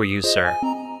thing for you, sir.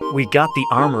 We got the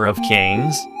armor of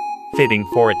kings, fitting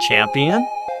for a champion.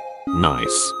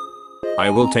 Nice. I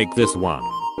will take this one.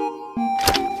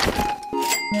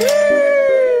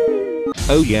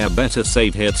 Oh yeah, better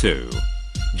save here too.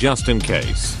 Just in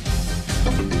case.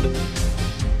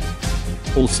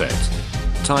 All set.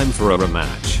 Time for a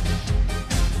rematch.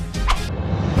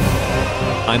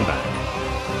 I'm back.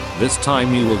 This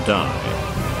time you will die.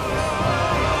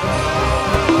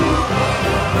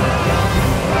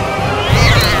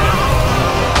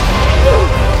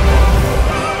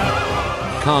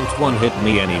 Can't one-hit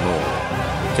me anymore.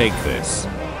 Take this.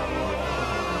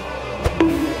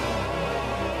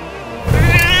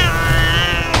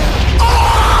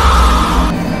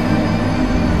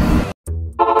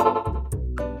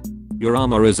 Your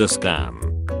armor is a scam.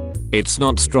 It's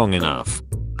not strong enough.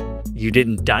 You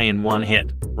didn't die in one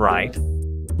hit, right?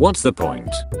 What's the point?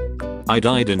 I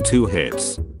died in 2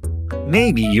 hits.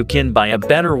 Maybe you can buy a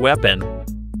better weapon.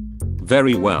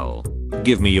 Very well.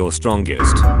 Give me your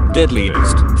strongest,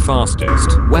 deadliest,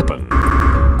 fastest weapon.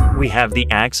 We have the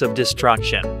Axe of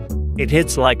Destruction. It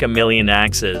hits like a million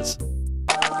axes.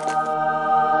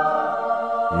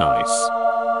 Nice.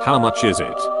 How much is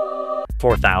it?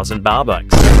 4,000 Robux.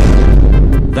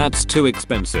 That's too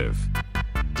expensive.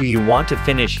 Do you want to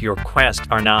finish your quest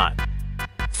or not?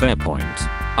 Fair point.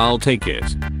 I'll take it.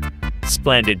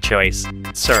 Splendid choice,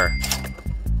 sir.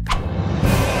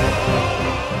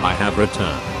 I have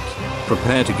returned.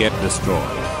 Prepare to get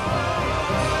destroyed.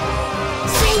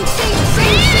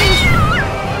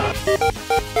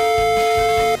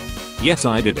 Yes,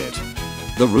 I did it.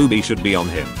 The ruby should be on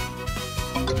him.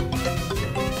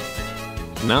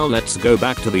 Now let's go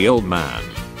back to the old man.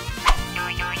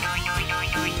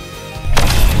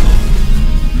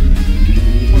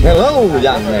 Hello,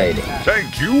 young lady.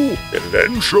 Thank you,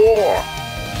 adventure.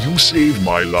 You saved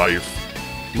my life.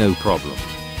 No problem.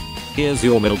 Here's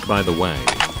your milk, by the way.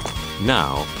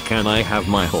 Now, can I have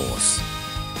my horse?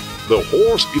 The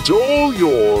horse, it's all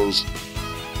yours.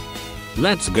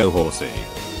 Let's go, horsey.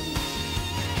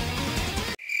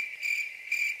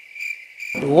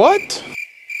 What?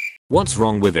 What's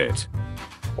wrong with it?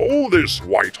 Oh, this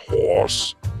white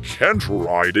horse. Can't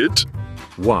ride it.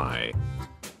 Why?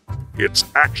 It's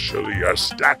actually a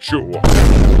statue.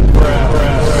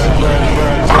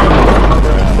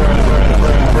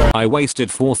 I wasted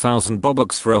 4,000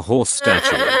 Robux for a horse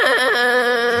statue.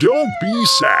 Don't be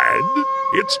sad.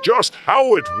 It's just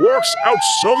how it works out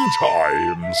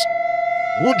sometimes.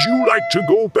 Would you like to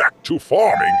go back to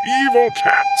farming evil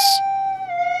cats?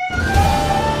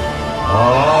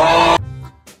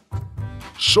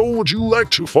 So would you like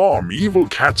to farm evil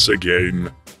cats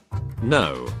again?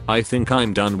 No, I think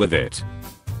I'm done with it.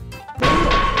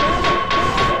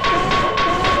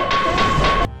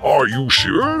 Are you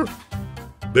sure?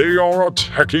 They are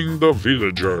attacking the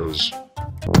villagers.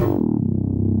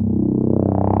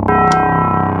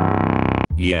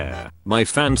 Yeah, my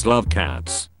fans love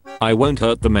cats. I won't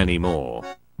hurt them anymore.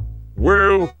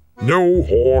 Well, no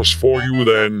horse for you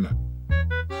then.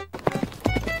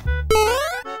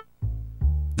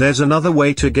 There's another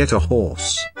way to get a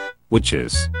horse. Which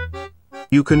is?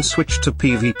 You can switch to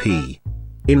PvP.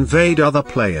 Invade other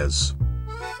players.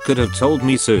 Could have told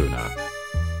me sooner.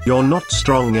 You're not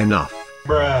strong enough.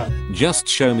 Bruh. Just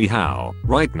show me how,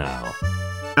 right now.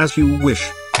 As you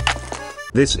wish.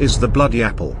 This is the bloody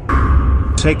apple.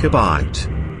 Take a bite.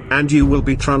 And you will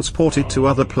be transported to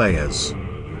other players.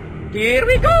 Here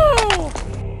we go!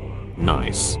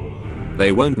 Nice.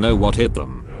 They won't know what hit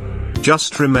them.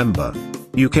 Just remember,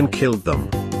 you can kill them.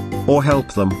 Or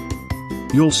help them.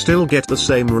 You'll still get the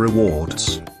same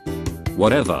rewards.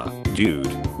 Whatever,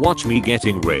 dude. Watch me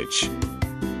getting rich.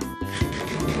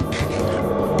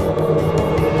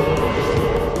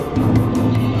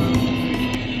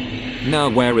 Now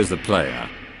where is the player?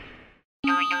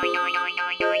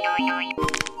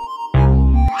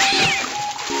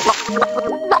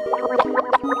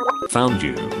 Found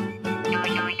you.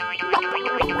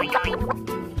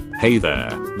 Hey there,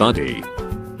 buddy.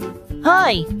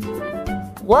 Hi.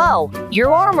 Wow,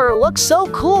 your armor looks so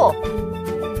cool.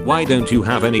 Why don't you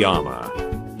have any armor?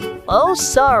 Oh,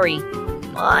 sorry.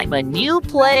 I'm a new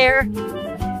player.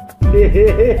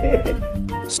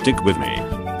 Stick with me.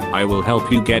 I will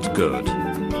help you get good.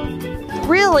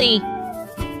 Really?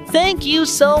 Thank you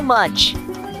so much.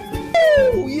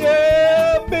 Ooh,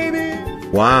 yeah, baby!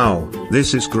 Wow,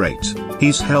 this is great.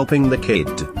 He's helping the kid.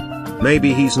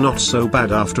 Maybe he's not so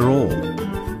bad after all.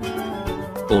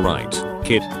 Alright,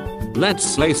 kid. Let's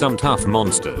slay some tough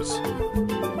monsters.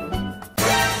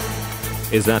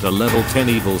 Is that a level 10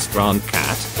 evil strong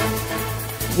cat?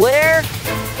 swear?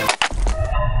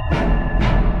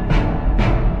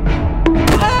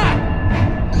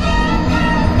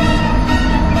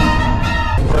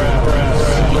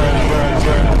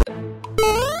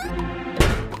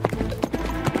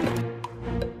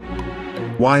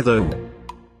 Why though?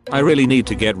 I really need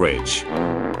to get rich.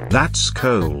 That's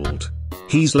cold.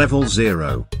 He's level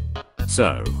 0.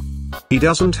 So? He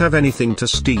doesn't have anything to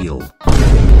steal.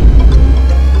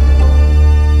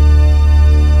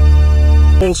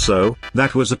 Also,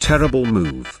 that was a terrible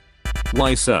move.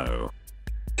 Why so?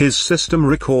 His system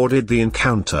recorded the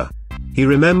encounter. He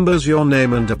remembers your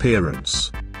name and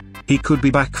appearance. He could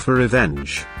be back for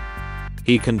revenge.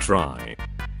 He can try.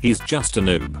 He's just a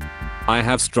noob. I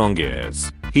have strong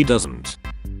ears. He doesn't.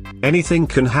 Anything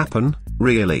can happen,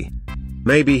 really.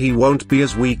 Maybe he won't be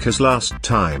as weak as last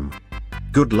time.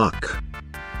 Good luck.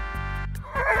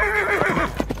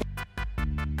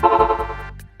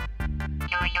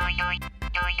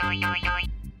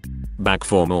 Back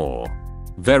for more.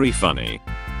 Very funny.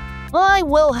 I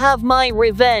will have my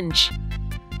revenge.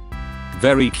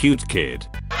 Very cute kid.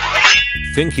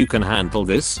 Think you can handle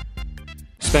this?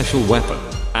 Special weapon,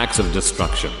 axe of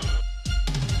destruction.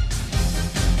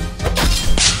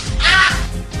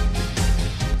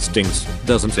 Stinks,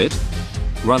 doesn't it?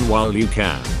 Run while you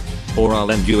can, or I'll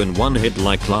end you in one hit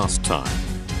like last time.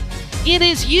 It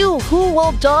is you who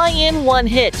will die in one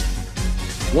hit.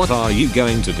 What are you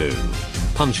going to do?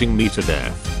 Punching me to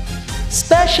death?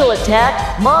 Special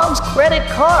attack, Mom's credit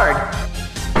card.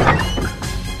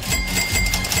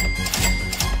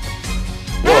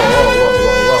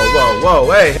 Whoa,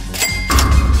 hey!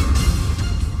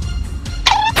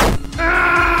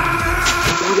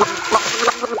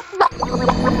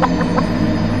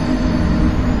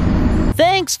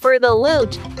 Thanks for the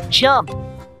loot. Jump.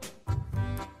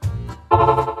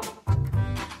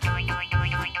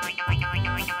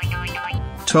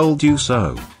 Told you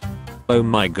so. Oh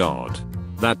my god.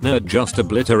 That nerd just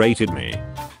obliterated me.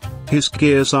 His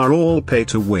gears are all pay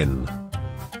to win.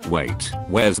 Wait,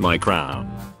 where's my crown?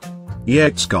 Yeah,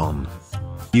 it's gone.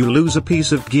 You lose a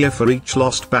piece of gear for each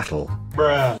lost battle.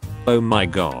 Bruh. Oh my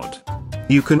god.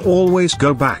 You can always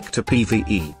go back to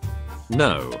PvE.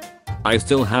 No. I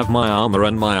still have my armor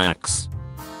and my axe.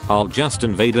 I'll just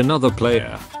invade another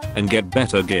player and get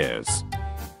better gears.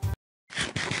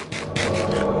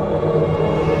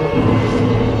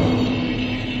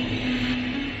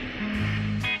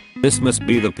 This must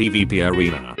be the PvP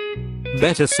arena.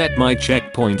 Better set my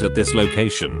checkpoint at this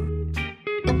location.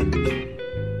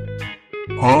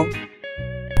 Huh?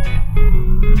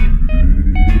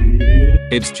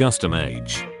 It's just a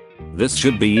mage. This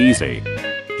should be easy.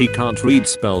 He can't read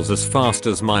spells as fast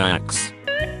as my axe.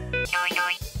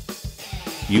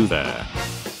 You there.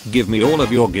 Give me all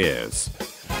of your gears.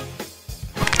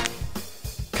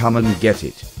 Come and get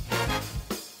it.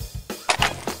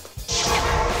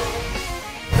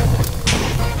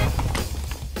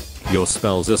 Your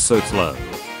spells are so slow.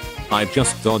 I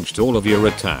just dodged all of your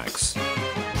attacks.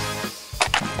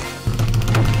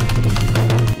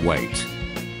 Wait.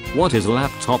 What is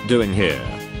laptop doing here?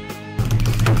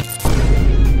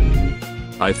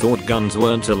 I thought guns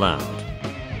weren't allowed.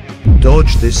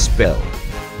 Dodge this spell.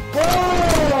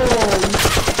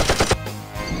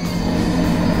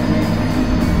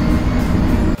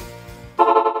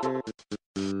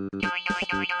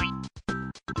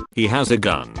 He has a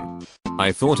gun.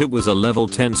 I thought it was a level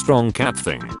 10 strong cat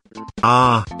thing.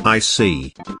 Ah, I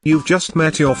see. You've just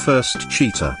met your first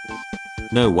cheater.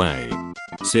 No way.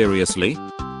 Seriously?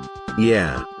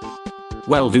 Yeah.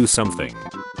 Well, do something.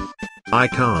 I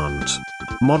can't.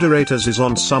 Moderators is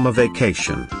on summer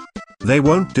vacation. They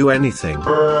won't do anything.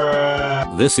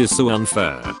 This is so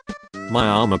unfair. My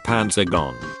armor pants are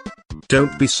gone.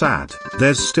 Don't be sad.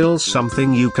 There's still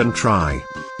something you can try.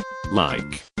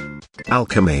 Like?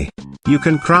 Alchemy. You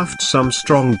can craft some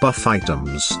strong buff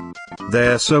items.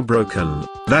 They're so broken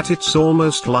that it's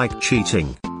almost like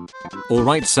cheating.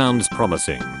 Alright, sounds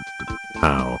promising.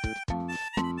 How?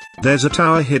 There's a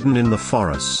tower hidden in the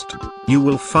forest. You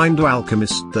will find an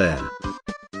alchemist there.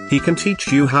 He can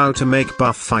teach you how to make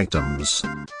buff items.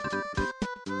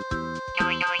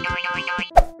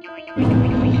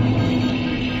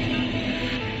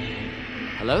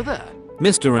 Hello there.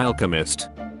 Mr. Alchemist.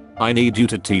 I need you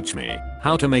to teach me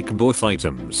how to make buff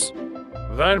items.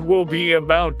 That will be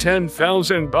about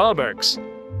 10,000 Bobucks.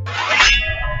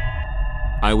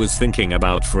 I was thinking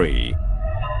about free.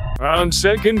 On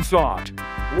second thought,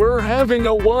 we're having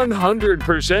a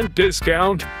 100%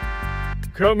 discount.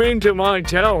 Come into my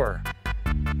tower.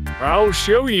 I'll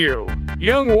show you,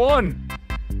 young one.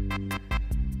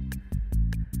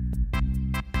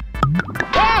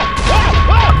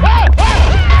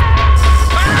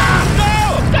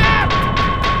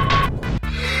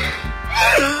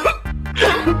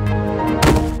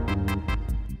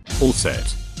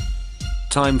 set.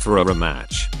 Time for a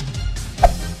rematch.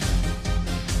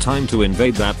 Time to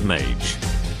invade that mage.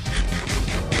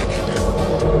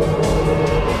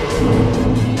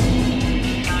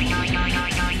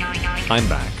 I'm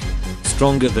back.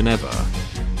 Stronger than ever.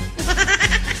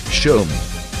 Show me.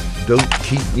 Don't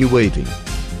keep me waiting.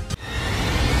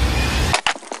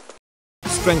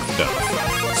 Strength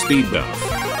buff. Speed buff.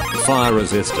 Fire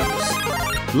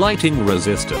resistance. Lighting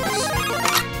resistance.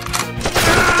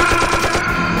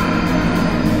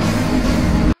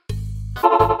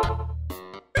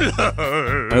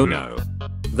 Oh no.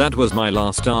 That was my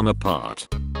last armor part.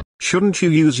 Shouldn't you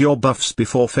use your buffs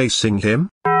before facing him?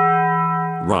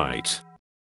 Right.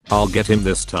 I'll get him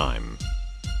this time.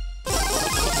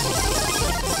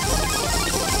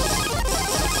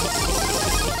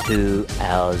 Two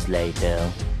hours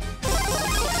later.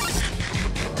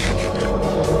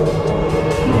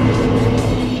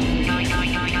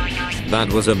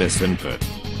 That was a misinput.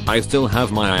 I still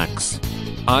have my axe.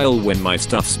 I'll win my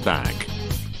stuffs back.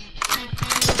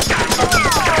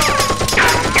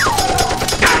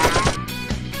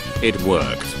 It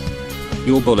worked.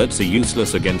 Your bullets are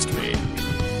useless against me.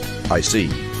 I see.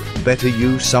 Better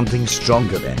use something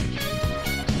stronger then.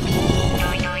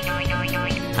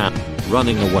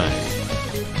 Running away.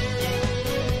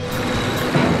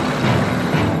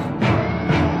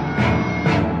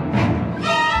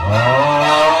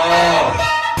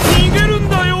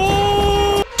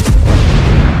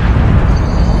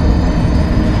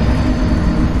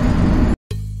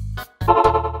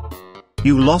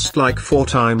 You lost like 4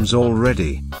 times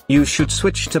already. You should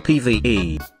switch to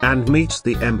PvE and meet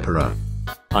the Emperor.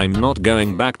 I'm not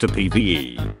going back to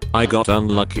PvE. I got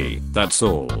unlucky, that's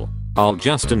all. I'll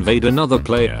just invade another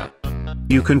player.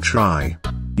 You can try.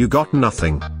 You got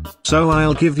nothing. So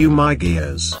I'll give you my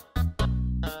gears.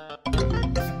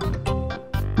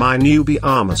 My newbie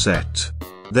armor set.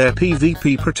 They're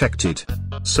PvP protected.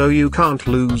 So you can't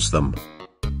lose them.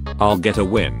 I'll get a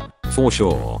win, for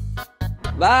sure.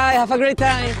 Bye, have a great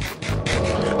time.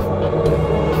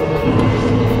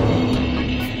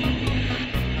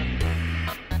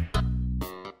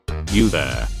 You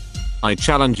there. I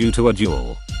challenge you to a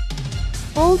duel.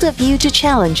 Bold of you to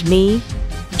challenge me,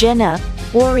 Jenna,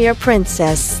 warrior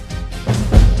princess.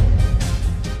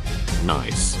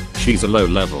 Nice. She's a low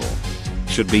level.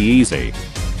 Should be easy.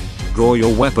 Draw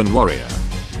your weapon, warrior.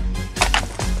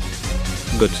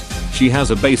 Good. She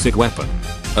has a basic weapon.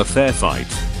 A fair fight,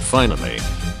 finally.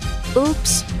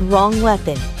 Oops, wrong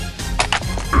weapon.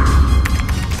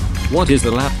 What is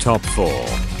the laptop for?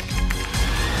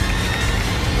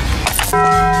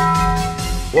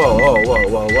 Whoa, whoa, whoa,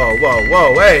 whoa, whoa, whoa,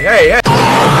 whoa, hey, hey, hey!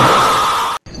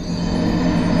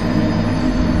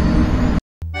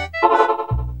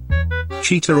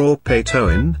 Cheetah or pay to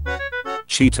win?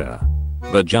 Cheetah.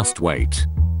 But just wait.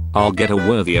 I'll get a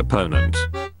worthy opponent.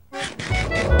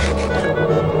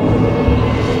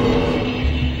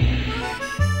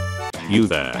 You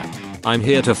there. I'm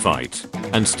here to fight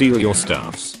and steal your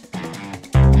stuffs.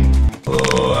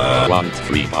 Want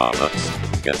free marmots?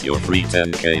 Get your free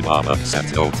 10k marmots at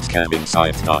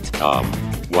oldscammingsite.com.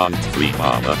 Want free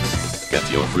marmots?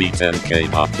 Get your free 10k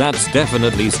marmots. That's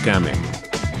definitely scamming.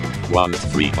 Want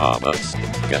free marmots?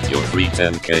 Get your free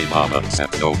 10k marmots at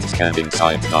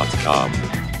oldscammingsite.com.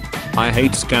 I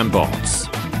hate scam bots.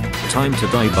 Time to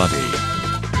die, buddy.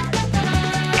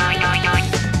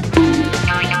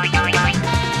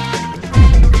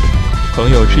 朋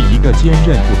友是一个坚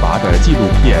韧不拔的纪录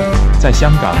片，在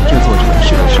香港这座城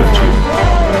市的摄制。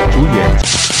主演。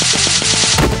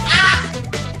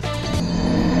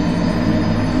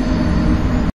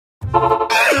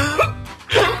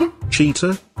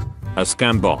Cheetah? A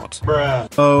scam bot.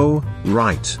 Oh,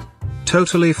 right.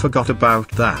 Totally forgot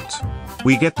about that.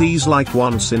 We get these like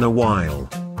once in a while.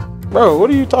 Bro, what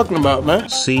are you talking about, man?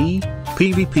 See?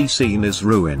 PvP scene is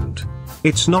ruined.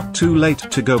 It's not too late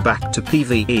to go back to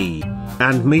PvE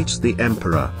and meet the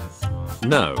Emperor.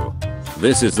 No.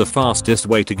 This is the fastest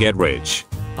way to get rich.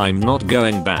 I'm not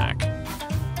going back.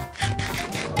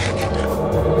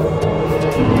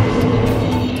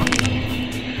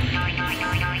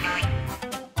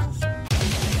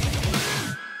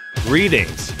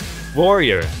 Greetings,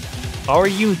 warrior. Are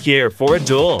you here for a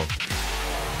duel?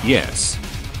 Yes.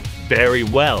 Very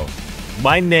well.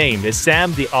 My name is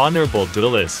Sam the Honorable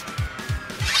Duelist.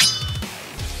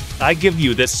 I give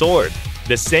you this sword,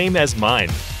 the same as mine,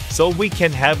 so we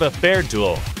can have a fair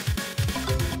duel.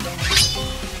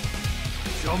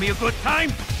 Show me a good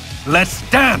time. Let's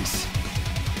dance.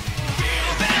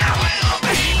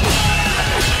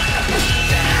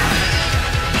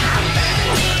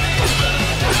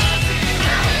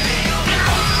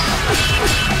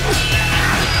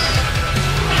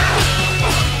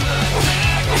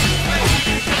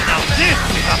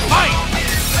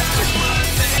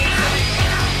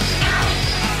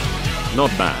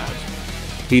 not bad.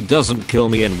 He doesn't kill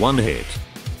me in one hit.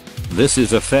 This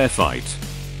is a fair fight.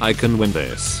 I can win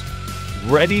this.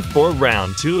 Ready for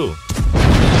round 2.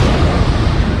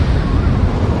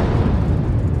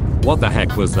 What the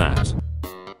heck was that?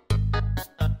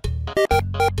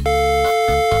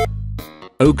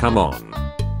 Oh come on.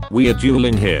 We are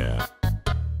dueling here.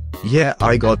 Yeah,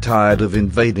 I got tired of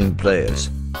invading players.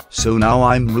 So now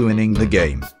I'm ruining the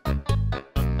game.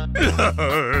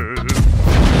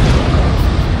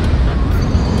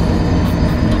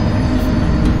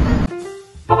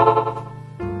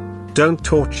 Don't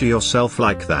torture yourself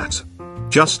like that.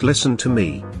 Just listen to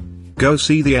me. Go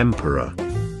see the Emperor.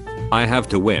 I have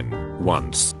to win,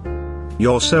 once.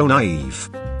 You're so naive.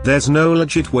 There's no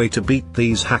legit way to beat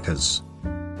these hackers.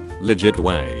 Legit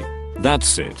way.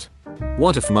 That's it.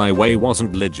 What if my way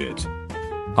wasn't legit?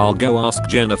 I'll go ask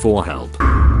Jenna for help.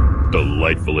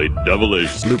 Delightfully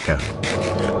devilish. Luca.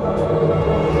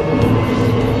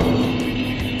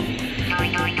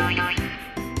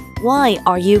 Why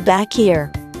are you back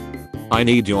here? I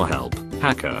need your help,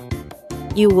 hacker.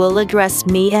 You will address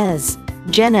me as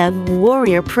Jenna,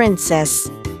 warrior princess.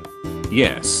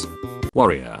 Yes.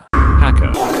 Warrior.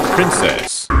 Hacker.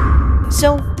 Princess.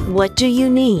 So, what do you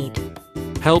need?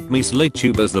 Help me slay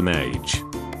Tube as the mage.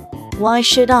 Why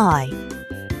should I?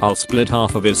 I'll split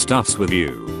half of his stuffs with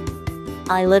you.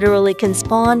 I literally can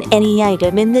spawn any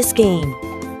item in this game.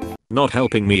 Not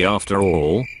helping me after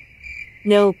all?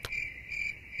 Nope.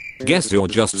 Guess you're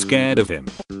just scared of him.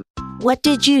 What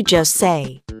did you just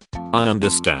say? I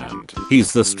understand.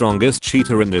 He's the strongest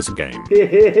cheater in this game.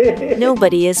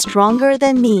 Nobody is stronger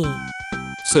than me.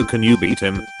 So can you beat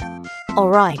him?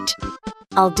 Alright.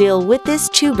 I'll deal with this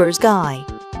tubers guy.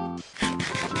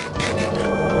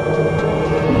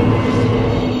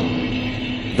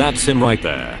 That's him right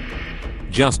there.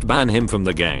 Just ban him from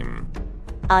the game.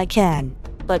 I can.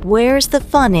 But where's the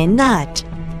fun in that?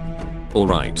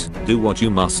 Alright, do what you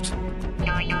must.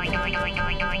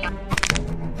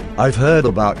 I've heard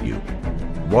about you.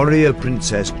 Warrior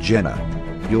Princess Jenna.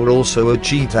 You're also a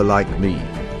cheater like me.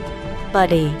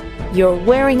 Buddy, you're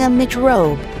wearing a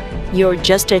mid-robe. You're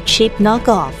just a cheap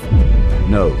knockoff.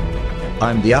 No.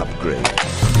 I'm the upgrade.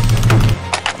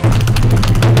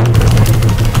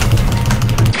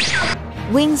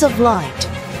 Wings of Light.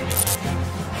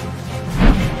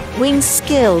 Wings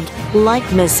skilled,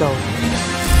 light missile.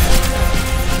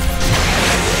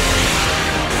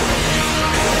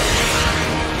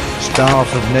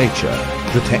 Staff of Nature,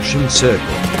 Protection Circle.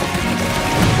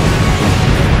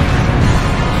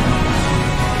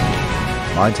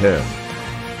 My turn.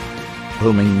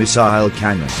 Homing Missile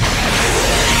Cannon.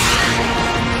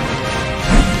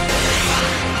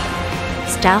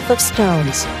 Staff of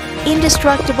Stones,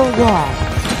 Indestructible Wall.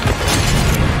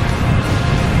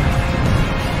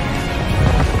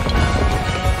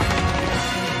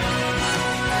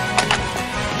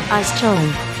 Ice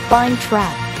Tome, Bind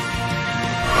Trap.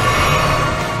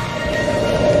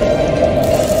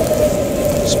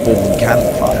 Spawn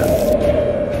Campfire.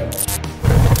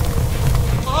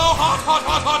 Oh, hot, hot,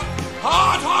 hot, hot!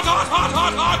 Hot, hot, hot, hot,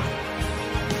 hot,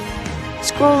 hot!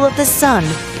 Scroll of the Sun,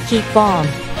 Heat Bomb.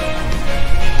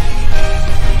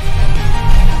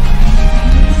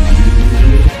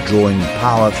 Drawing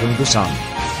power from the sun.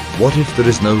 What if there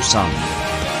is no sun?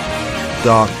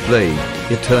 Dark Blade,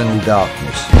 Eternal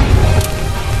Darkness.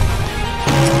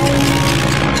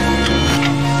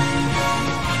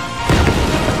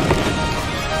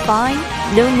 Fine,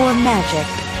 no more magic.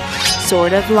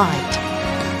 Sword of Light.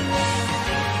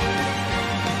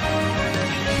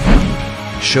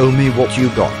 Show me what you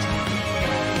got.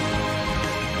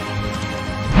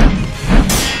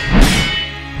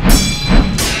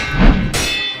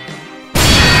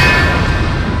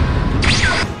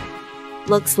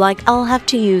 Looks like I'll have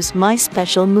to use my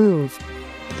special move.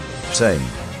 Same.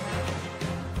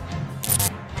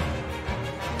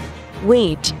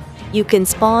 Wait, you can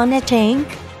spawn a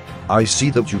tank? I see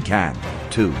that you can,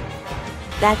 too.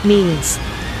 That means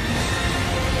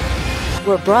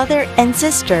we're brother and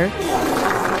sister.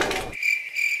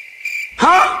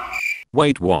 Huh?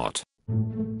 Wait, what?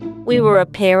 We were a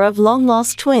pair of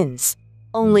long-lost twins.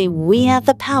 Only we have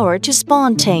the power to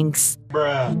spawn tanks.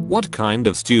 Bruh. What kind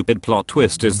of stupid plot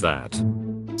twist is that?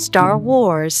 Star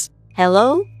Wars.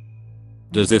 Hello?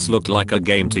 Does this look like a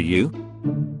game to you?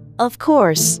 Of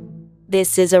course.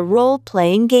 This is a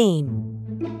role-playing game.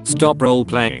 Stop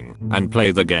role-playing and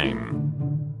play the game.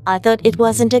 I thought it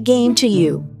wasn't a game to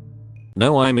you.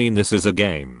 No, I mean this is a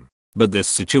game. But this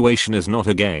situation is not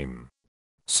a game.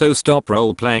 So stop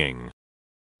role-playing.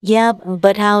 Yeah,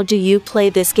 but how do you play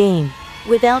this game?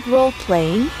 Without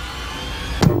role-playing?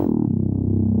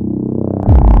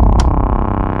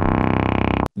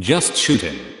 Just shoot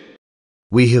him.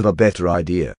 We have a better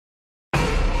idea. Whoa,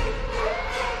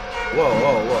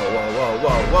 whoa, whoa, whoa, whoa,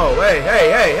 whoa, whoa, hey, hey,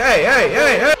 hey, hey, hey,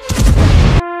 hey, hey!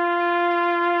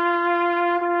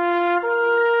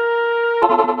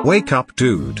 Wake up,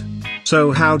 dude.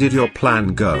 So how did your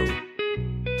plan go?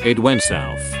 It went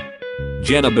south.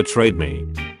 Jenna betrayed me.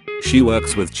 She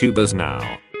works with tubers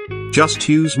now. Just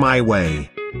use my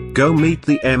way. Go meet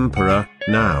the Emperor,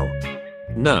 now.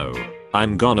 No,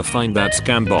 I'm gonna find that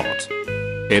scam bot.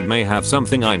 It may have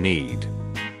something I need.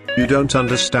 You don't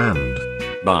understand.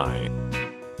 Bye.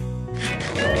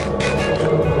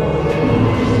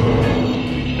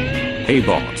 Hey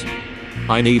bot.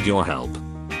 I need your help.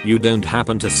 You don't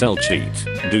happen to sell cheat,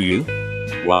 do you?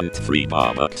 Want free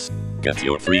Robux? Get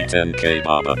your free 10k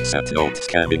Robux at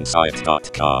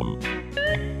oldscammingsite.com.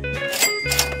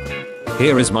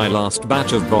 Here is my last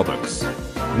batch of Robux.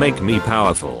 Make me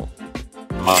powerful.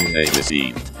 Money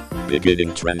received.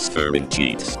 Beginning transferring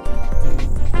cheats.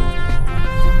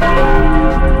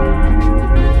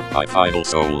 I finally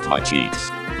sold my cheats.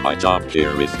 My job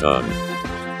here is done.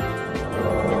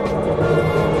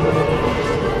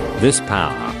 This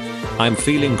power. I'm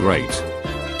feeling great.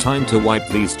 Time to wipe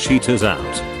these cheaters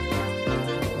out.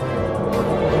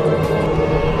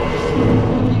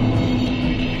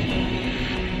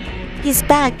 He's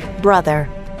back, brother.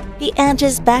 The ant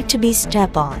is back to be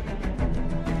stepped on.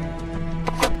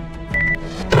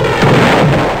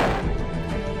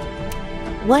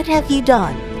 What have you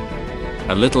done?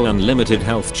 A little unlimited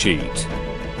health cheat.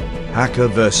 Hacker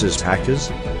versus hackers?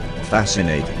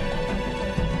 Fascinating.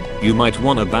 You might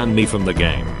wanna ban me from the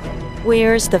game.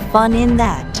 Where's the fun in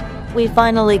that? We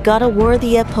finally got a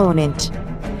worthy opponent.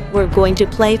 We're going to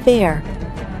play fair.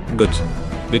 Good.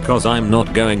 Because I'm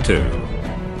not going to.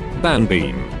 Ban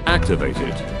beam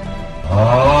activated.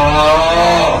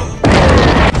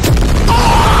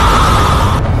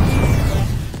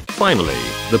 Finally,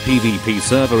 the PvP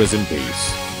server is in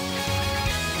peace.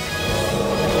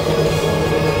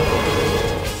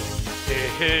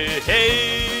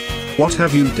 What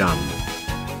have you done?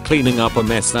 Cleaning up a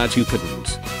mess that you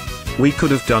couldn't. We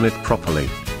could have done it properly.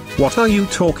 What are you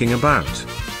talking about?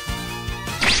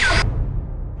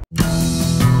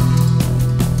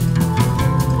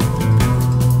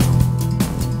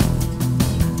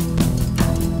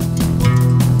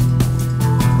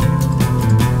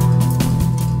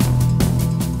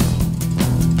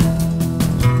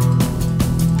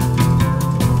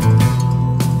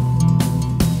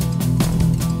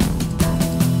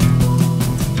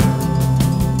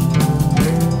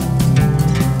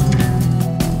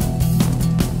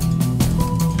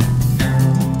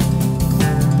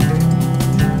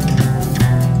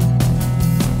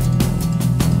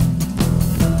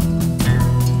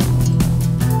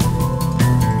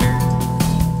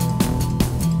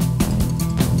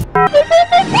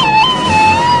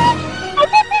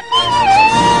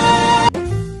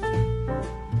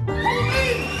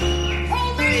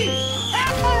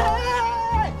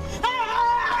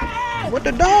 What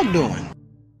the dog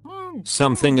doing?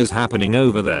 Something is happening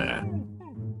over there.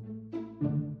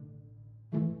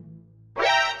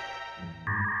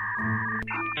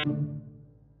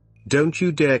 Don't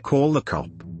you dare call the cop.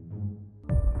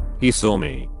 He saw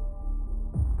me.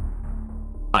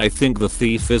 I think the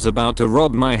thief is about to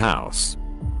rob my house.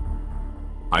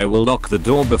 I will lock the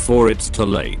door before it's too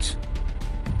late.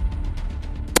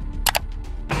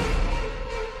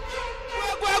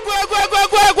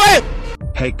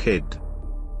 Hey kid.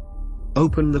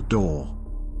 Open the door.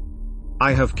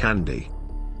 I have candy.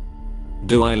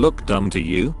 Do I look dumb to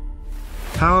you?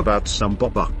 How about some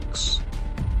bucks?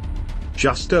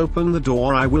 Just open the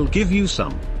door, I will give you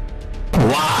some.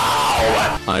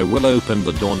 Wow! I will open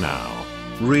the door now.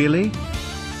 Really?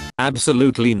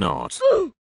 Absolutely not.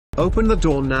 Open the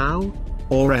door now,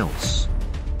 or else.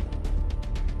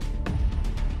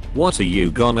 What are you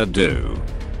gonna do?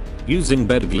 Using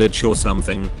bed glitch or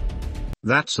something?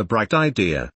 That's a bright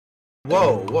idea.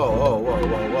 Whoa, whoa, whoa, whoa,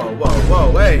 whoa, whoa,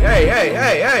 whoa, whoa, hey, hey, hey,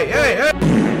 hey, hey, hey, hey!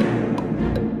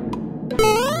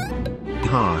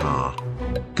 Ha ha.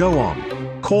 Go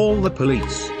on. Call the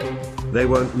police. They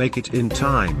won't make it in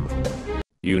time.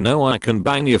 You know I can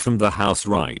bang you from the house,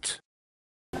 right?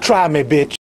 Try me,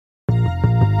 bitch.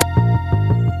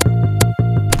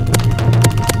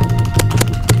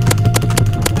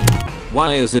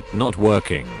 Why is it not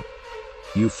working?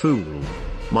 You fool.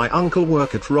 My uncle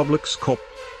work at ROBLOX Corp.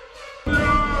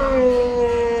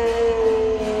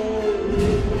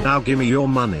 Now give me your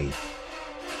money.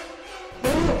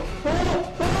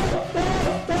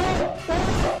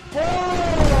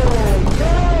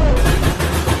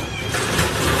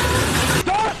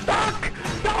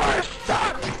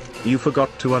 You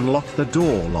forgot to unlock the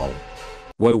door, lol.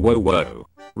 Whoa whoa whoa.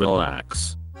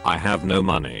 Relax. I have no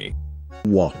money.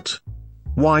 What?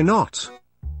 Why not?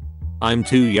 I'm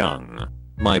too young.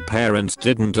 My parents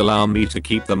didn't allow me to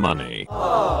keep the money.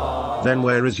 Then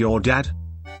where is your dad?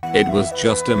 It was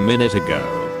just a minute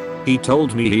ago. He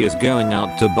told me he is going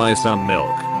out to buy some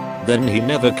milk. Then he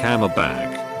never came back.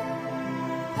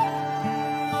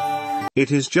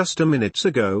 It is just a minute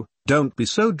ago, don't be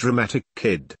so dramatic,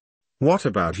 kid. What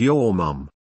about your mum?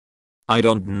 I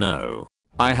don't know.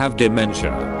 I have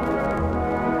dementia.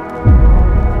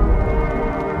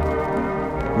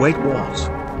 Wait, what?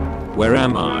 Where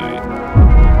am I?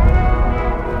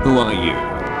 Who are you?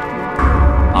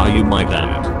 Are you my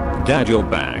dad? Dad, you're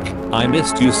back. I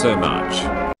missed you so much.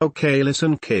 Okay,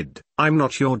 listen, kid. I'm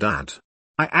not your dad.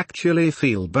 I actually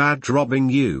feel bad robbing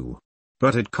you.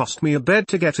 But it cost me a bed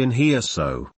to get in here,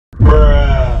 so.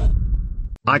 Bruh.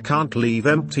 I can't leave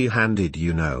empty-handed,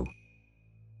 you know.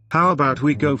 How about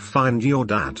we go find your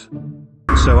dad?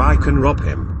 So I can rob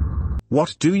him.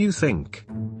 What do you think?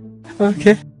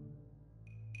 Okay.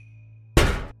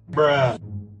 Bruh.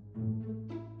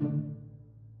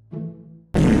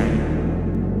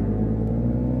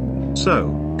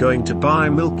 So, going to buy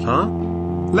milk, huh?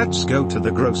 Let's go to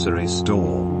the grocery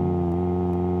store.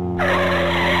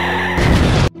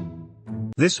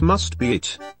 This must be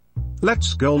it.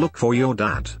 Let's go look for your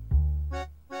dad.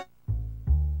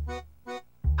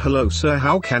 Hello sir,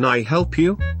 how can I help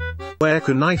you? Where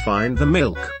can I find the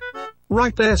milk?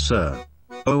 Right there, sir.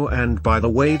 Oh, and by the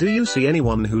way, do you see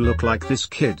anyone who look like this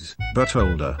kid, but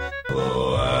older?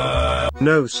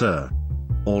 No sir.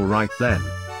 Alright then.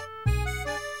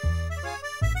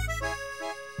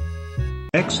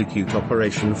 Execute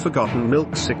Operation Forgotten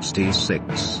Milk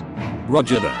 66.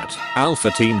 Roger that. Alpha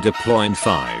team deploy in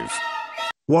 5.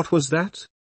 What was that?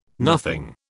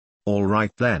 Nothing.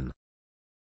 Alright then.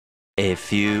 A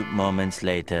few moments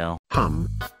later.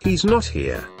 He's not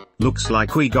here. Looks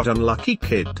like we got unlucky,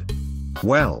 kid.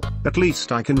 Well, at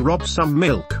least I can rob some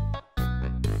milk.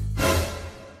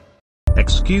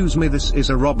 Excuse me, this is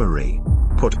a robbery.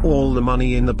 Put all the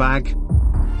money in the bag.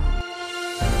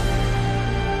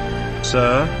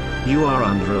 Sir, you are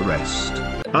under arrest.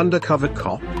 Undercover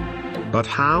cop? But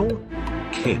how?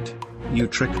 Kid, you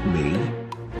tricked me?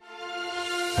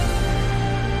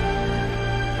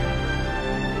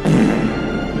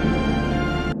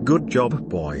 Good job,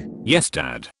 boy. Yes,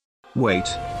 Dad. Wait,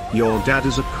 your dad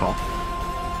is a cop?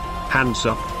 Hands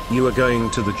up, you are going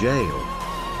to the jail.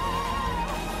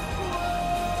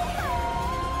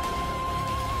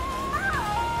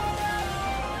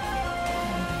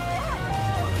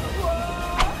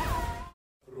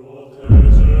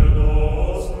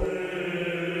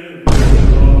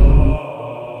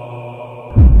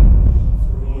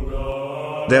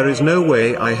 There is no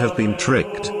way I have been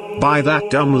tricked by that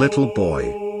dumb little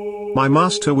boy. My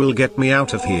master will get me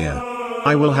out of here.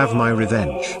 I will have my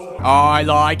revenge. I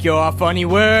like your funny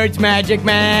words, Magic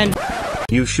Man.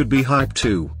 You should be hyped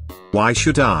too. Why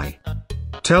should I?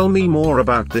 Tell me more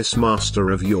about this master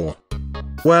of yours.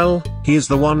 Well, he is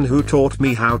the one who taught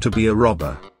me how to be a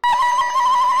robber.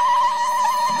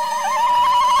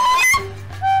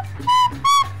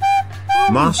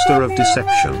 Master of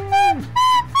deception.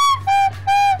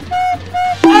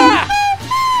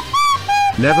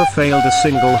 Never failed a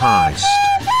single heist.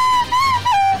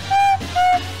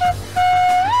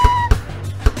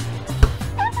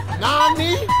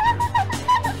 Nani?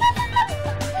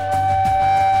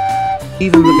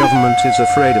 Even the government is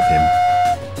afraid of him.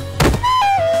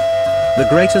 The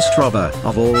greatest robber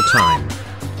of all time.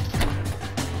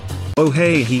 Oh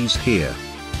hey, he's here.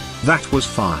 That was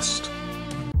fast.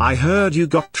 I heard you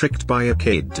got tricked by a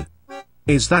kid.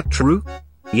 Is that true?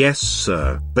 Yes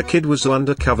sir, the kid was an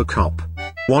undercover cop.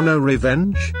 Wanna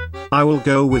revenge? I will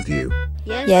go with you.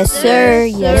 Yes, sir.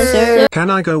 Yes, sir. Can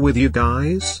I go with you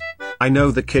guys? I know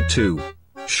the kid too.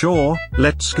 Sure,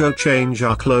 let's go change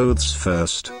our clothes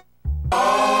first.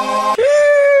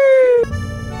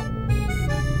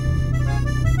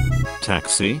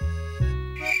 Taxi?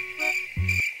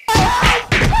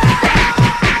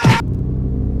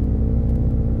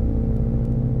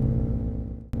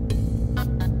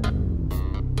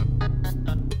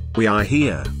 We are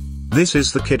here. This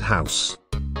is the kid house.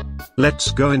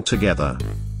 Let's go in together.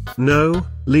 No,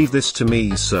 leave this to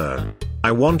me, sir.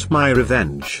 I want my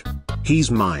revenge.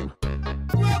 He's mine.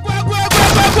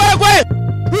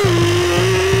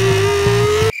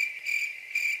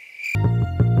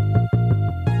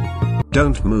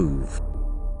 Don't move.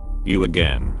 You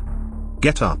again.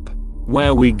 Get up.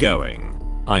 Where we going?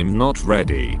 I'm not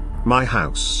ready. My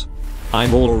house.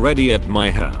 I'm already at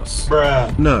my house.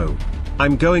 No.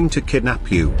 I'm going to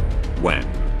kidnap you. When?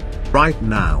 Right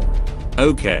now.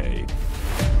 Okay.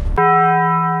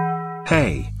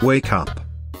 Hey, wake up.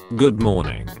 Good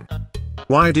morning.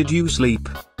 Why did you sleep?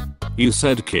 You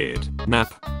said kid,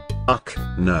 nap.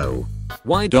 No.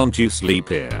 Why don't you sleep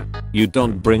here? You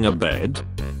don't bring a bed?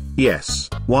 Yes,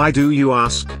 why do you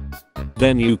ask?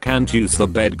 Then you can't use the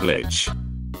bed glitch.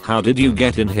 How did you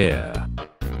get in here?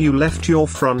 You left your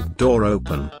front door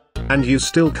open. And you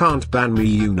still can't ban me,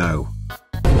 you know.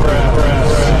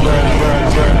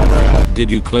 Did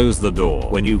you close the door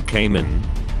when you came in?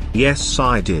 Yes,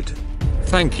 I did.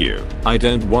 Thank you. I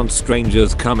don't want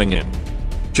strangers coming in.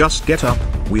 Just get up,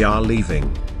 we are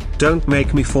leaving. Don't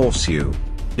make me force you.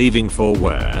 Leaving for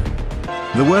where?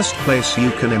 The worst place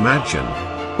you can imagine.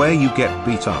 Where you get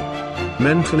beat up.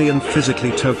 Mentally and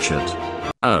physically tortured.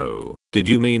 Oh, did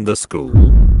you mean the school?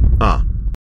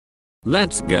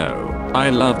 Let's go. I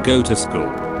love go to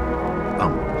school.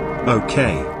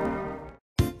 Okay.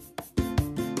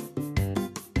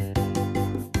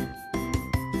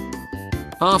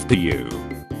 After you.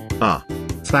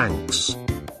 Thanks.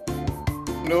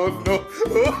 No.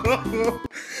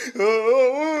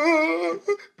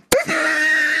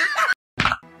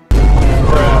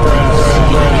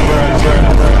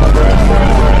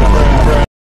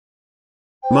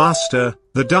 Master,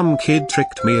 the dumb kid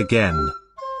tricked me again.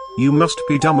 You must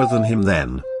be dumber than him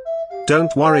then.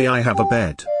 Don't worry, I have a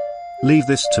bed. Leave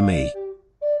this to me.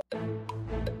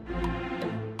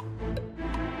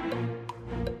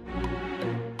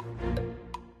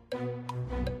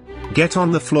 Get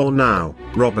on the floor now,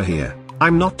 robber here.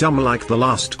 I'm not dumb like the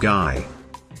last guy.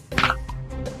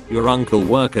 Your uncle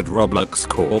work at ROBLOX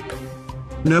Corp?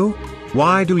 No?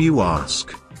 Why do you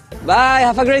ask? Bye,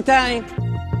 have a great time.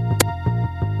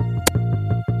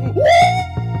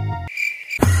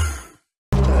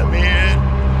 Let me in!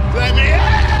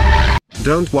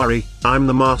 Don't worry, I'm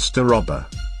the master robber.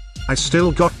 I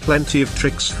still got plenty of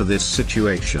tricks for this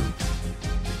situation.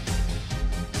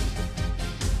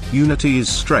 Unity is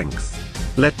strength.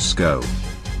 Let's go.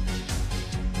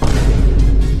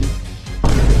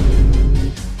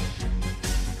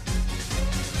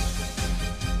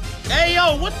 Hey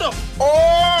yo, what the?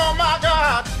 Oh my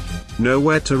god!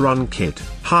 Nowhere to run, kid.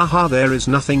 Haha, there is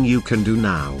nothing you can do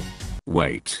now.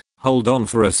 Wait, hold on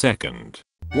for a second.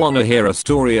 Wanna hear a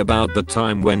story about the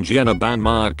time when Jenna banned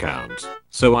my account,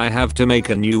 so I have to make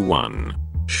a new one?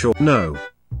 Sure. No.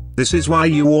 This is why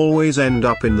you always end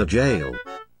up in the jail.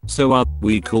 So are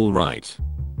we cool, right?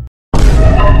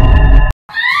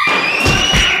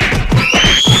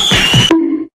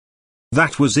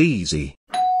 That was easy.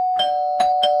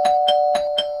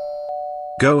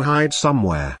 Go hide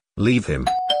somewhere, leave him.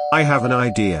 I have an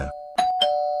idea.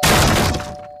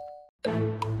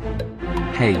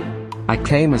 Hey, I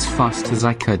came as fast as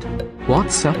I could.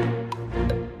 What's up?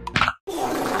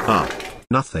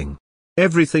 Nothing.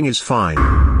 Everything is fine.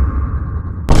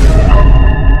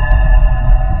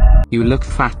 You look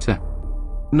fatter.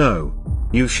 No.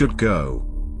 You should go.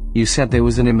 You said there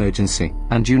was an emergency,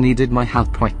 and you needed my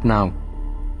help right now.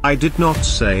 I did not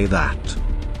say that.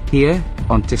 Here,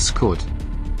 on Discord.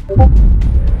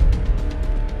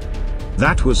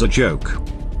 That was a joke.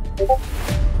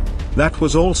 That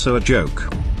was also a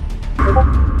joke.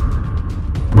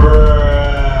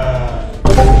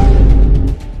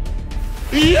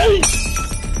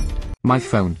 My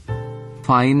phone.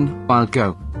 Fine, I'll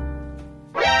go.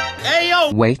 Hey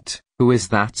yo! Wait, who is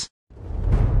that?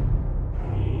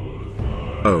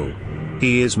 Oh.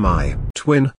 He is my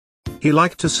twin. He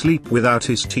liked to sleep without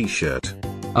his t-shirt.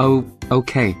 Oh,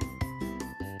 okay.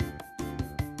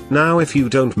 Now if you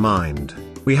don't mind,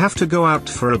 we have to go out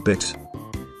for a bit.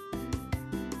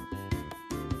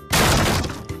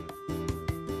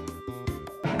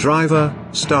 Driver,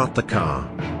 start the car.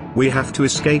 We have to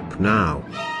escape now.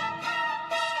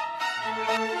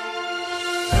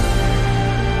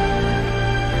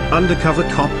 Undercover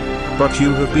cop, but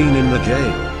you have been in the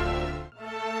jail.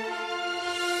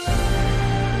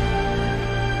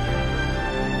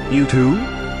 You too?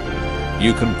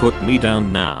 You can put me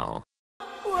down now.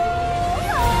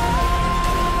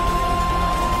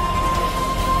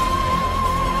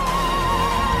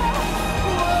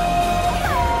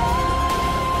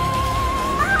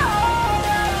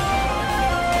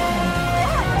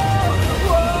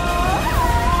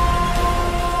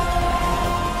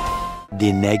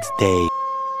 The next day.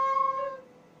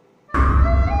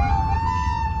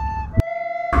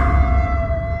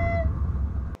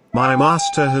 My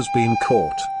master has been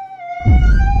caught.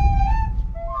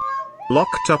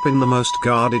 Locked up in the most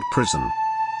guarded prison.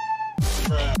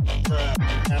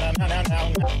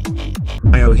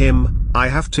 I owe him, I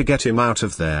have to get him out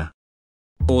of there.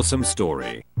 Awesome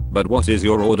story. But what is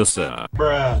your order, sir?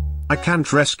 I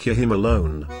can't rescue him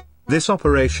alone. This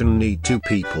operation need 2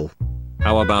 people.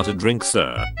 How about a drink,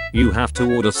 sir? You have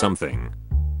to order something.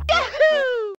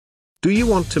 Do you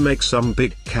want to make some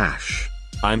big cash?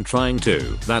 I'm trying to.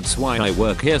 That's why I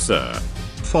work here, sir.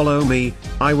 Follow me,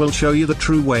 I will show you the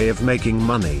true way of making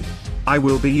money. I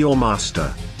will be your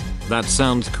master. That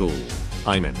sounds cool.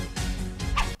 I'm in.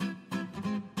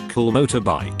 Cool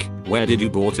motorbike. Where did you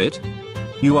bought it?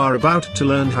 You are about to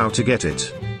learn how to get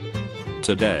it.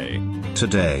 Today.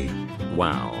 Today.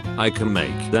 Wow, I can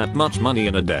make that much money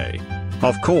in a day.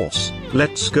 Of course,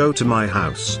 let's go to my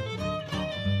house.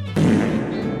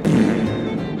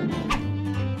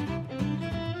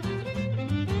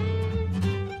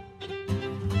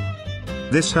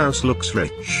 This house looks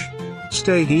rich.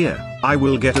 Stay here, I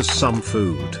will get us some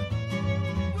food.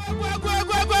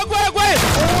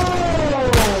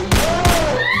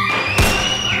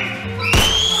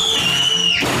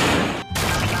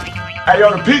 Hey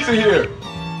yo, the pizza here!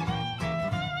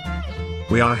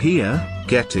 We are here,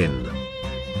 get in.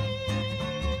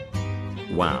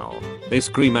 Wow, they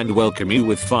scream and welcome you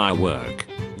with firework,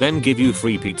 then give you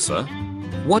free pizza?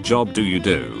 What job do you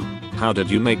do? How did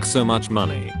you make so much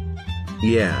money?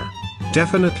 Yeah,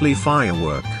 definitely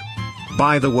firework.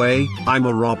 By the way, I'm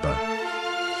a robber.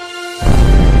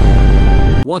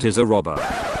 What is a robber?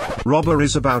 Robber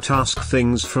is about ask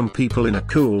things from people in a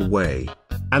cool way.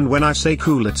 And when I say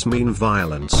cool, it's mean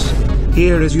violence.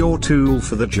 Here is your tool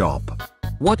for the job.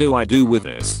 What do I do with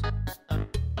this?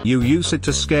 You use it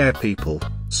to scare people,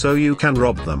 so you can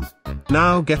rob them.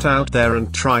 Now get out there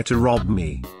and try to rob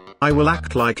me. I will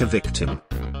act like a victim.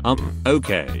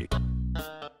 Okay.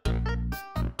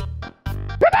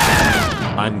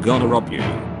 I'm gonna rob you.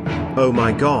 Oh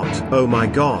my god, oh my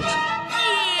god.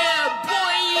 Yeah,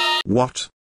 boy! What?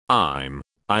 I'm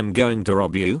going to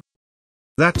rob you?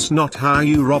 That's not how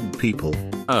you rob people.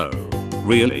 Oh,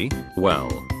 really?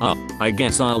 Well, I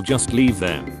guess I'll just leave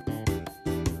then.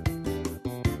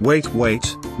 Wait,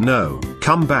 no,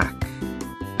 come back.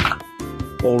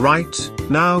 Alright,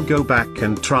 now go back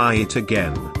and try it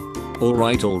again.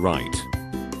 Alright.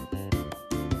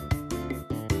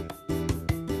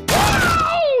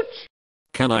 Ouch!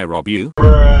 Can I rob you?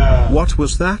 What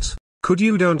was that? Could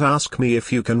you don't ask me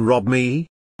if you can rob me?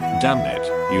 Damn it,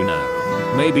 you know.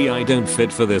 Maybe I don't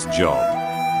fit for this job.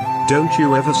 Don't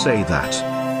you ever say that.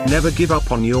 Never give up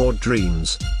on your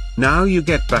dreams. Now you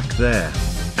get back there.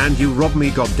 And you rob me,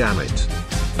 goddammit.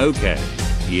 Okay,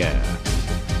 yeah.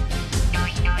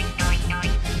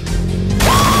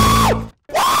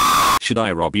 Should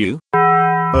I rob you?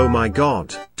 Oh my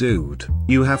god, dude,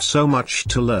 you have so much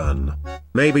to learn.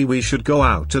 Maybe we should go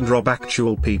out and rob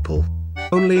actual people.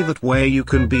 Only that way you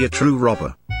can be a true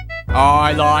robber.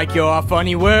 I like your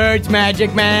funny words,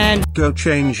 Magic Man. Go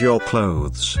change your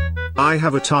clothes. I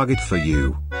have a target for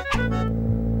you.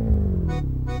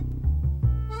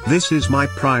 This is my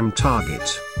prime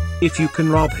target. If you can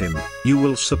rob him, you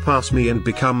will surpass me and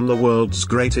become the world's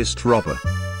greatest robber.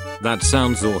 That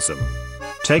sounds awesome.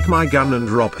 Take my gun and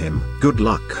rob him. Good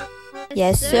luck.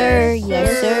 Yes, sir. Yes,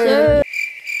 sir.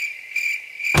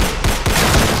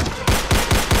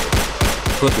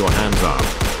 Put your hands up.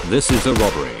 This is a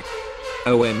robbery.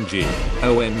 OMG.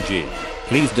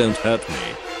 Please don't hurt me.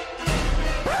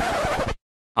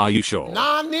 Are you sure?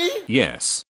 Nani?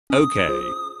 Yes. Okay.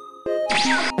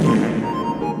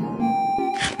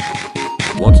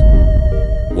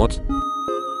 What?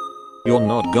 You're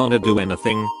not gonna do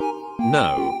anything?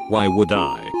 No, why would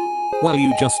I? Well,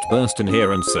 you just burst in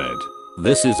here and said,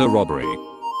 "This is a robbery."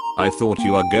 I thought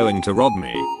you are going to rob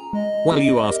me. Well,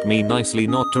 you asked me nicely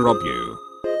not to rob you.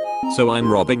 So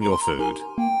I'm robbing your food.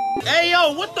 Hey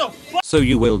yo, what the fuck? So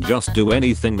you will just do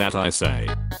anything that I say.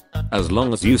 As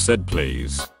long as you said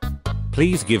please.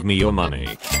 Please give me your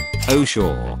money. Oh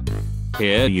sure.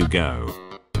 Here you go.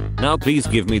 Now please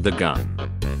give me the gun.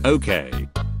 Okay.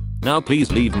 Now please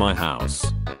leave my house.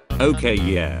 Okay,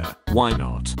 yeah, why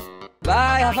not?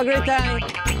 Bye, have a great time.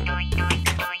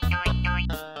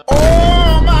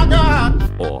 Oh my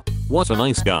god! Or, what a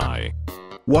nice guy.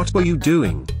 What were you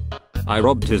doing? I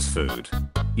robbed his food.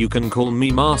 You can call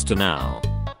me master now.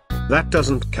 That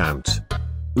doesn't count.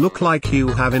 Look like you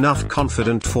have enough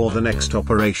confidence for the next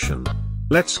operation.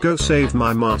 Let's go save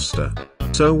my master.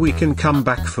 So we can come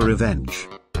back for revenge.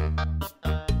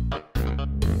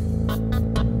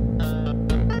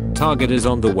 Target is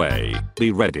on the way,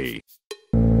 be ready.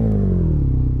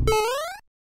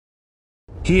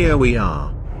 Here we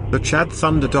are. The Chad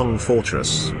Thunderdong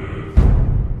Fortress.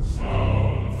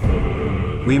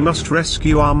 We must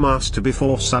rescue our master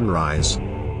before sunrise.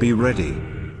 Be ready.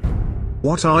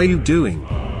 What are you doing?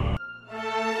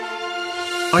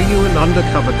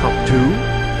 undercover cop too?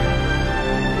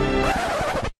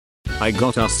 I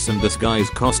got us some disguise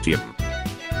costume.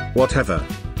 Whatever.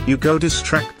 You go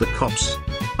distract the cops.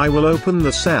 I will open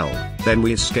the cell, then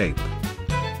we escape.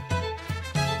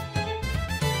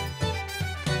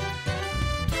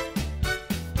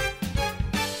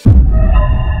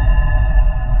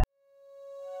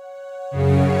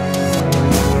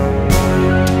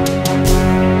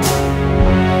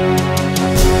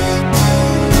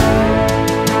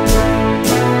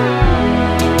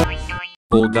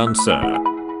 All done, sir.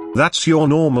 That's your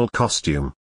normal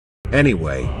costume.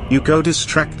 Anyway, you go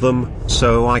distract them,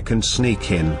 so I can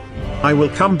sneak in. I will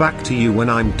come back to you when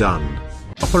I'm done.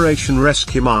 Operation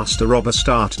Rescue Master Robber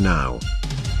start now.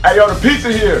 Hey yo, the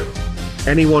pizza here!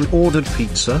 Anyone ordered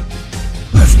pizza?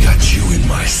 I've got you in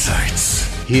my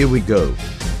sights. Here we go.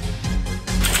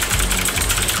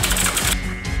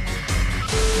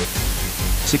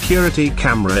 Security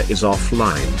camera is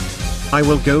offline. I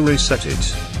will go reset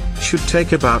it. Should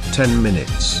take about 10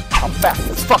 minutes. I'm fast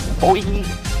as fuck, boy.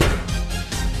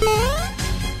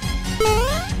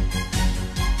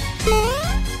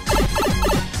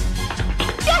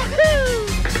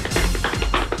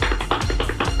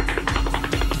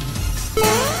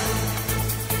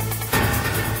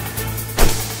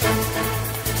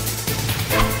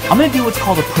 I'm gonna do what's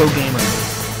called a pro gamer.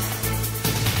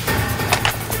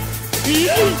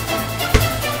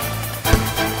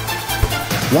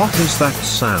 What is that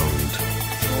sound?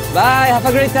 Bye, have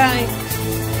a great time.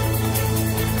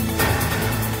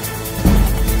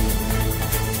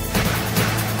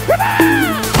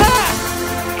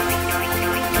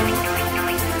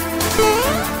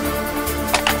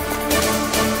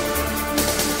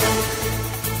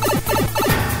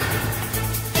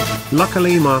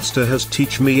 Luckily Master has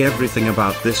teach me everything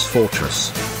about this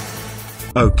fortress.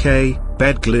 Okay,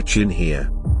 bed glitch in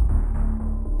here.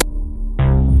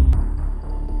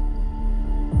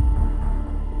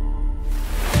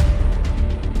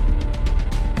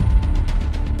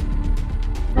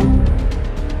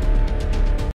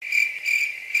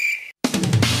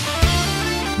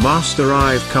 Master,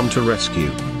 I've come to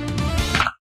rescue.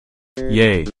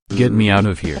 Yay, get me out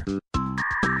of here.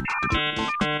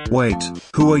 Wait,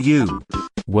 who are you?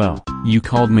 Well, you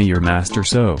called me your master,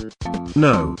 so.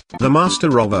 No, the master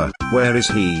robber, where is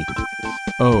he?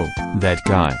 Oh, that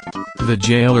guy. The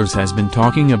jailers has been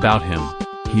talking about him.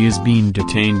 He is being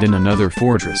detained in another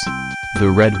fortress. The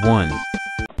red one.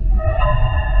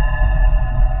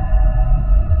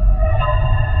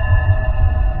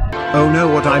 Oh no,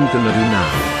 what I'm gonna do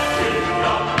now?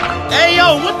 Hey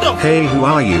yo, what the? Hey, who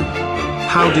are you?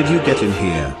 How did you get in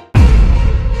here?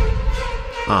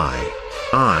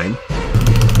 I'm...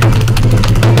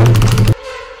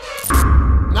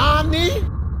 Nani?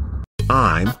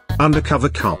 I'm undercover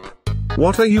cop.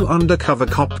 What are you undercover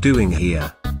cop doing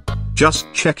here? Just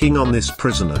checking on this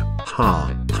prisoner.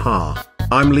 Ha, ha.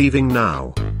 I'm leaving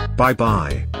now. Bye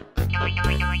bye.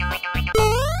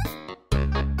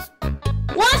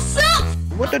 What's up?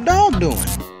 What the dog doing?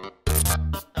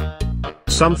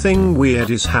 Something weird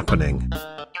is happening.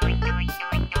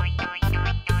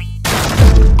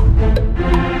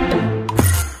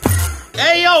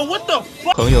 Hey yo, what the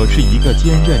fuck? 朋友是一个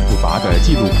坚韧不拔的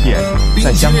纪录片，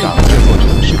在香港这座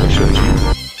城市的设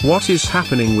置。What is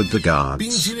happening with the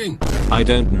guards? I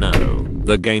don't know.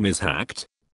 The game is hacked.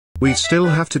 We still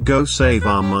have to go save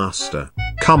our master.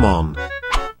 Come on.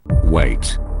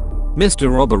 Wait. Mr.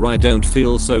 Robber, I don't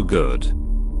feel so good.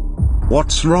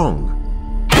 What's wrong?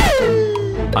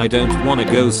 I don't wanna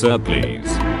go, sir, please.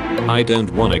 I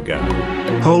don't wanna go.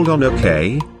 Hold on,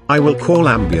 okay? I will call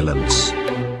ambulance.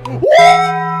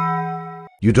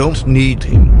 You don't need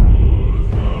him.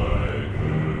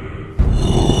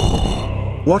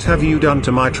 What have you done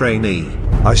to my trainee?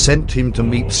 I sent him to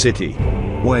Meep City.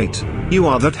 Wait, you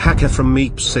are that hacker from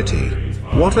Meep City.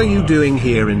 What are you doing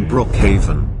here in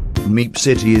Brookhaven? Meep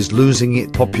City is losing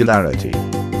its popularity.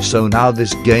 So now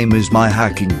this game is my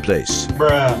hacking place.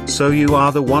 Bruh. So you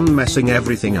are the one messing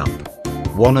everything up.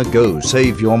 Wanna go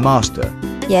save your master?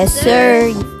 Yes,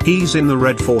 sir. He's in the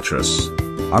Red Fortress.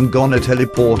 I'm gonna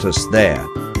teleport us there.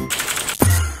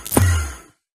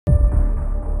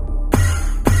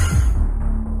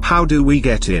 How do we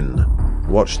get in?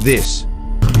 Watch this.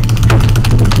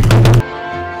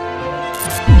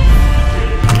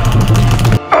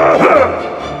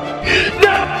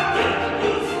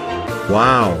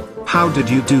 Wow, how did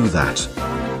you do that?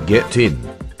 Get in.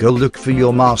 Go look for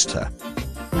your master.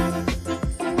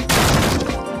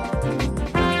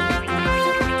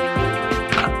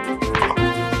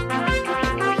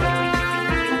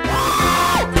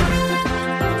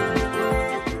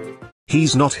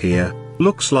 He's not here.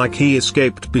 Looks like he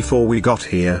escaped before we got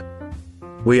here.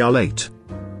 We are late.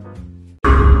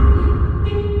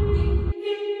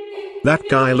 That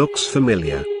guy looks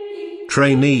familiar.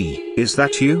 Trainee, is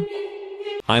that you?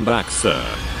 I'm back, sir.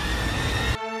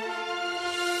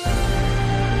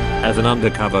 As an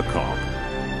undercover cop.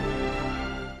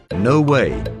 No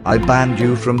way, I banned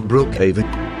you from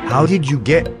Brookhaven. How did you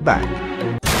get back?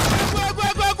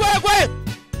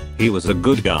 He was a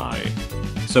good guy.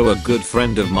 So a good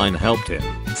friend of mine helped him.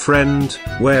 Friend,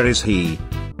 where is he?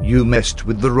 You messed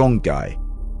with the wrong guy.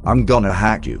 I'm gonna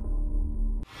hack you.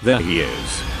 There he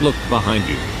is. Look behind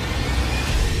you.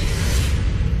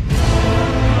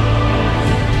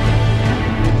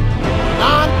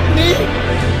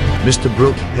 Mr.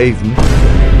 Brookhaven.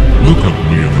 Look at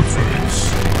me in the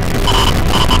face.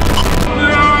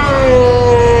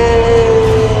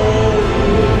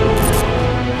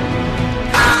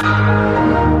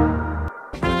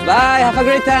 Bye, have a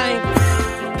great time.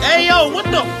 Hey yo, what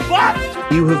the fuck?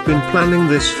 You have been planning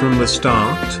this from the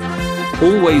start?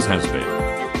 Always has been.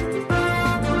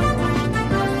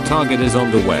 Target is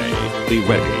on the way. Be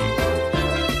ready.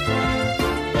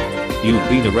 You've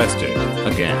been arrested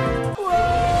again.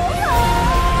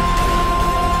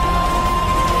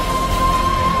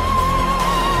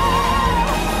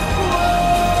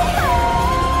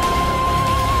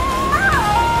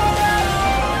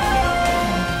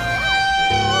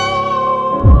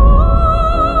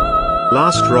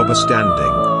 Last robber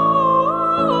standing.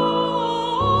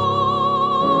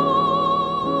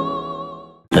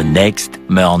 The next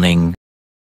morning.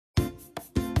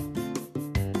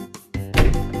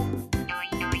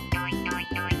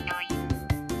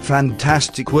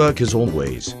 Fantastic work as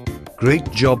always.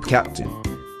 Great job, Captain.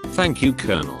 Thank you,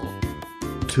 Colonel.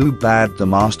 Too bad the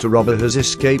master robber has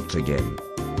escaped again.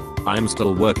 I'm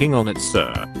still working on it,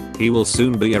 sir. He will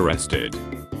soon be arrested.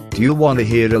 Do you want to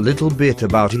hear a little bit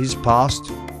about his past?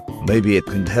 Maybe it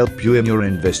can help you in your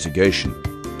investigation.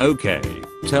 Okay,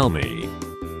 tell me.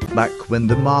 Back when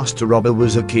the master robber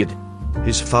was a kid,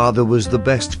 his father was the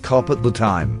best cop at the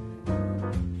time.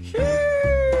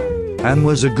 And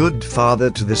was a good father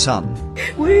to the son.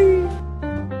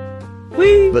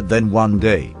 But then one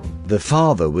day, the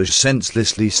father was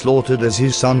senselessly slaughtered as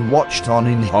his son watched on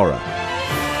in horror.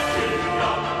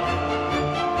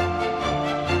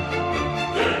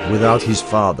 Without his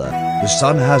father, the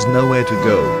son has nowhere to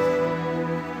go.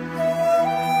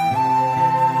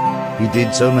 He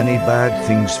did so many bad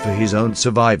things for his own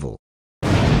survival.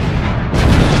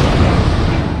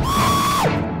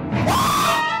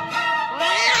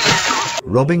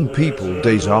 Robbing people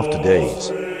days after days,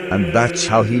 and that's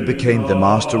how he became the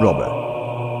master robber.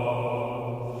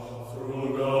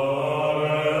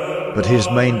 But his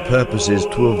main purpose is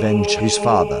to avenge his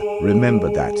father,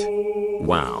 remember that.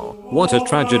 Wow, what a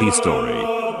tragedy story.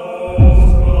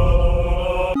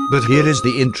 But here is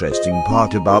the interesting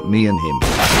part about me and him.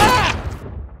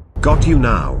 Got you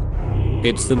now.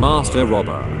 It's the master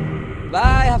robber.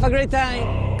 Bye, have a great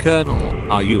time.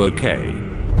 Colonel, are you okay?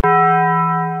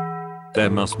 There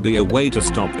must be a way to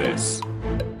stop this.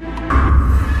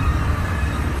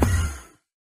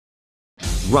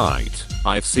 Right,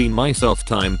 I've seen myself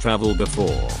time travel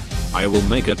before. I will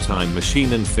make a time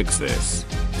machine and fix this.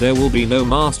 There will be no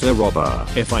master robber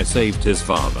if I saved his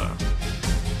father.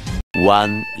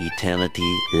 One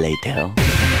eternity later.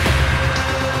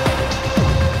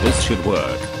 This should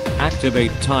work.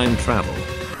 Activate time travel.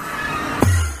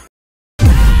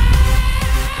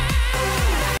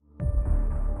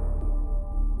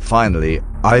 Finally,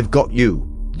 I've got you.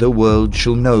 The world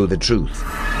shall know the truth.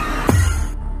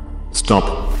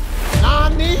 Stop.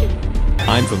 Nani?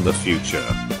 I'm from the future.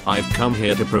 I've come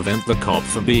here to prevent the cop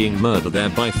from being murdered,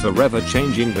 thereby forever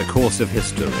changing the course of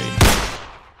history.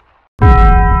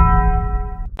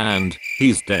 And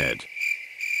he's dead.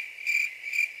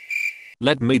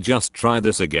 Let me just try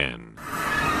this again.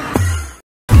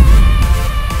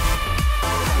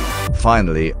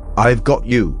 Finally, I've got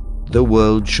you. The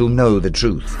world shall know the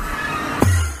truth.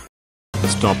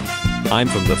 Stop. I'm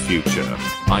from the future.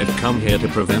 I've come here to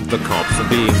prevent the cop from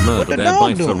being murdered,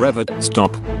 thereby forever.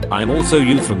 Stop. I'm also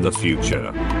you from the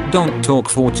future. Don't talk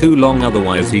for too long,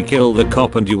 otherwise he kill the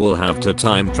cop and you will have to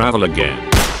time travel again.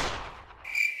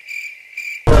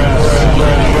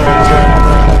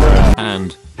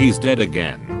 And he's dead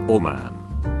again. Oh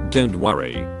man. Don't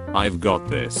worry. I've got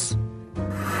this.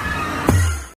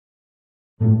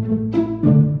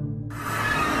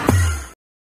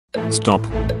 Stop.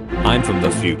 I'm from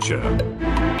the future.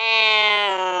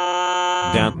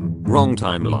 Damn, wrong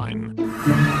timeline.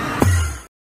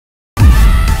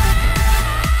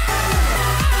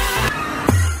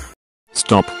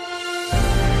 Stop.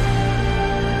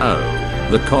 Oh.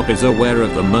 The cop is aware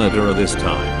of the murderer this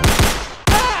time.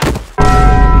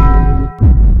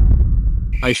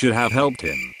 I should have helped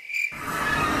him.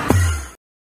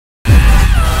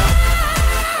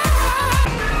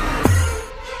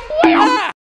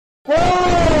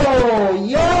 Oh,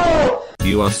 yo!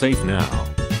 You are safe now.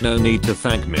 No need to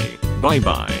thank me. Bye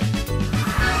bye.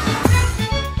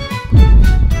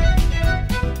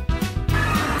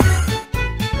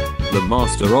 The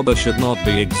master robber should not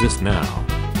be exist now.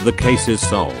 The case is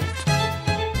solved.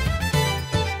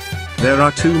 There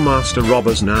are 2 master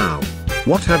robbers now.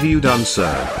 What have you done,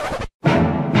 sir?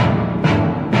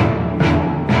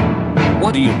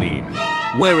 What do you mean?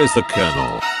 Where is the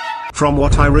colonel? From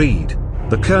what I read,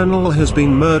 the colonel has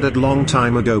been murdered long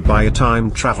time ago by a time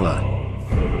traveler.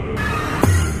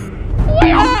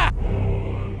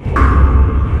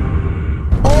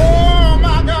 Oh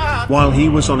my god! While he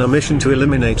was on a mission to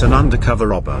eliminate an undercover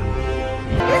robber.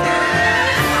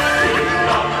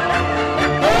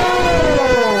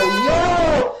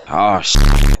 Oh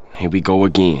shit, here we go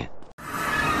again.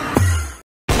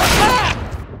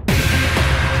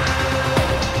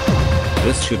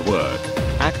 This should work.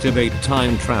 Activate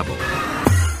time travel.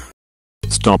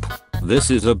 Stop. This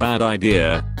is a bad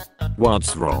idea.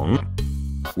 What's wrong?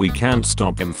 We can't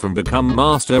stop him from become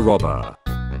master robber.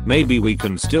 Maybe we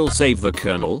can still save the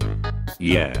colonel?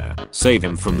 Yeah, save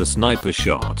him from the sniper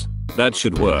shot. That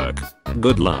should work.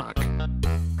 Good luck.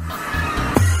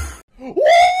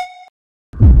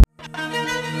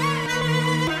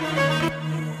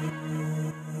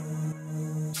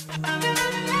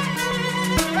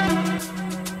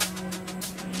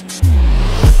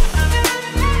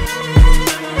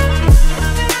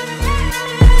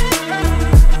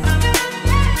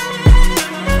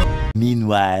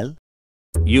 Meanwhile,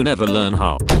 you never learn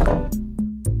how.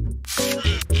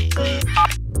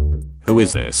 Who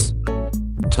is this?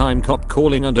 Time cop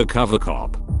calling undercover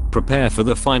cop. Prepare for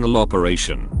the final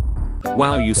operation.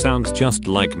 Wow, you sound just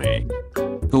like me.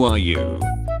 Who are you?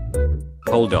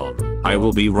 Hold on, I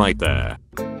will be right there.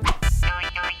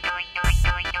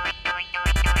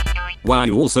 Wow,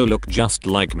 you also look just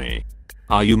like me.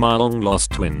 Are you my long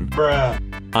lost twin? Bruh.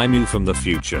 I'm you from the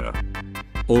future.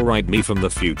 Alright, me from the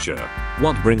future.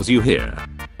 What brings you here?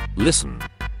 Listen.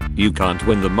 You can't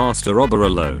win the master robber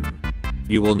alone.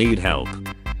 You will need help.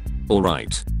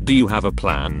 Alright, do you have a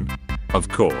plan? Of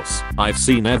course, I've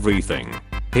seen everything.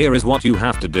 Here is what you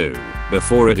have to do,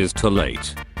 before it is too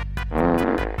late.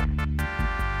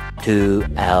 2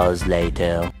 hours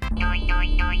later.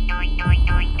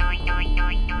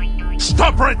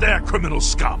 Stop right there, criminal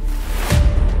scum!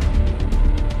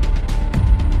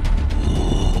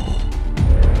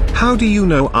 How do you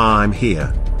know I'm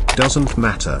here? Doesn't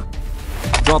matter.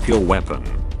 Drop your weapon.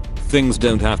 Things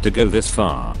don't have to go this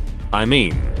far. I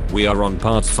mean, we are on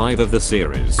part 5 of the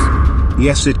series.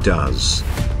 Yes, it does.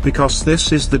 Because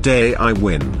this is the day I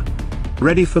win.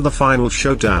 Ready for the final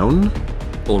showdown?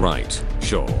 Alright,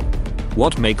 sure.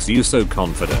 What makes you so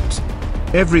confident?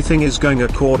 Everything is going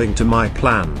according to my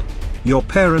plan. Your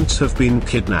parents have been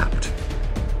kidnapped.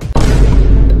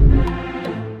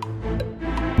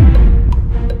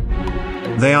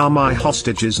 They are my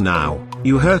hostages now.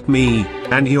 You hurt me,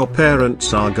 and your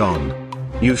parents are gone.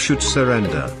 You should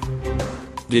surrender.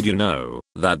 Did you know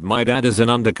that my dad is an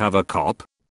undercover cop?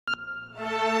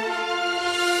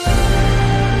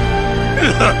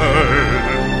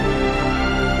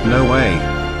 No way.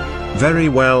 Very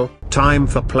well, time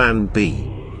for plan B.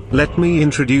 Let me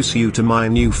introduce you to my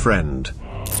new friend.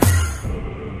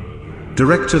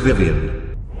 Director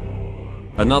Vivian.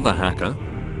 Another hacker?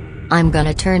 I'm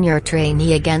gonna turn your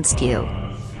trainee against you.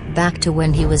 Back to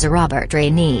when he was a robber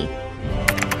trainee.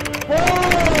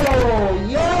 Oh,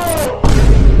 yo!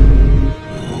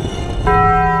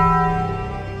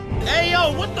 Hey,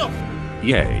 yo, what the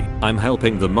Yay, I'm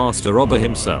helping the master robber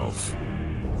himself.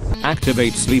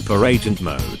 Activate sleeper agent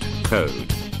mode.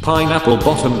 Code. Pineapple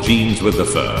bottom jeans with the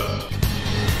fur.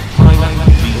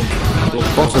 Pineapple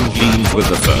bottom jeans with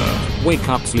the fur. Wake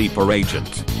up, sleeper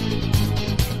agent.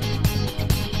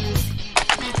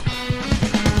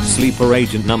 Sleeper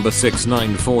agent number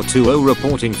 69420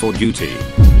 reporting for duty.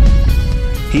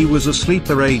 He was a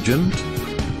sleeper agent?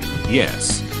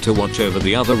 Yes, to watch over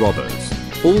the other robbers.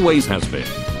 Always has been.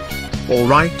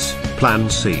 Alright, plan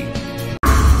C.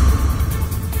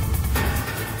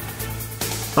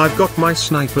 I've got my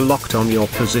sniper locked on your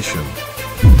position.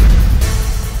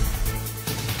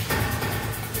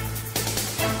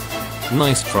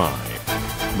 Nice try.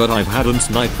 But I've had a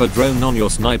sniper drone on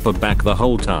your sniper back the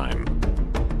whole time.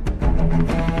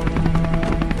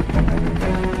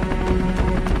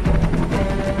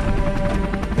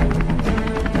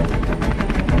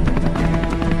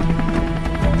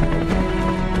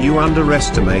 You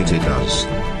underestimated us.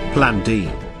 Plan D.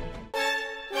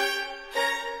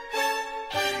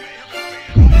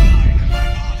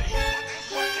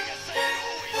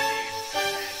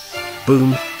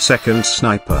 Boom, second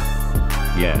sniper.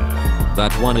 Yeah,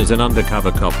 that one is an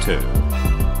undercover cop too.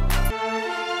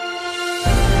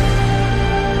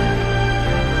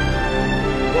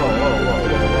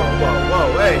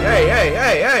 Whoa,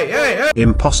 hey.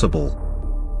 Impossible.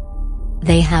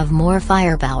 They have more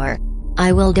firepower.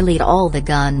 I will delete all the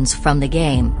guns from the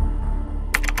game.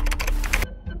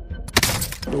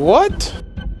 What?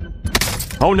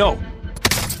 Oh no!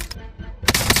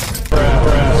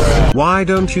 Why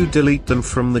don't you delete them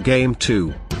from the game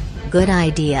too? Good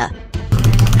idea.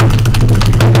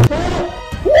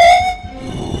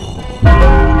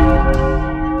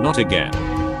 Not again.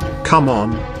 Come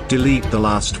on, delete the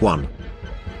last one.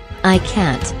 I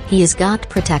can't, he's got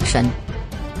protection.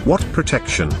 What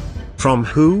protection? From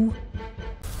who?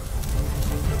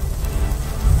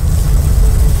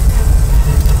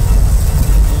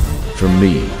 From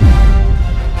me.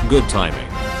 Good timing.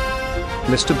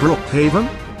 Mr. Brookhaven?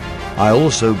 I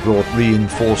also brought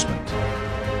reinforcement.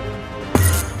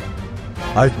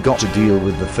 I've got to deal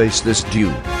with the faceless Jew.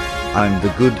 I'm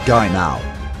the good guy now.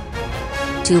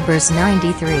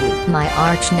 Tubers93, my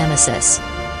arch nemesis.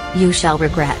 You shall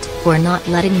regret for not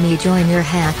letting me join your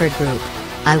hacker group.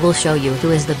 I will show you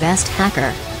who is the best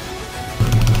hacker.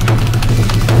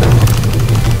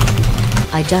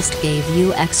 I just gave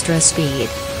you extra speed.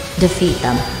 Defeat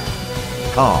them.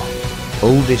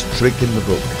 Oldest trick in the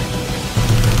book.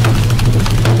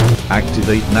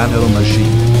 Activate nano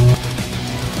machine.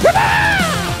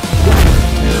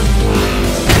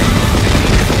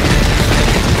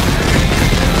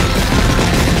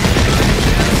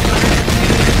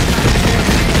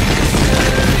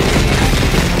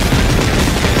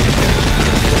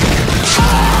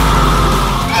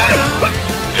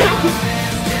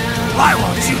 Why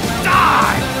won't you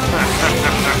die?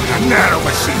 Nano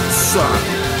machine, son.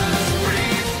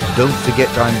 Don't forget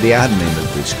I'm the admin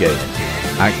of this game.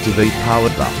 Activate power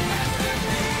buff.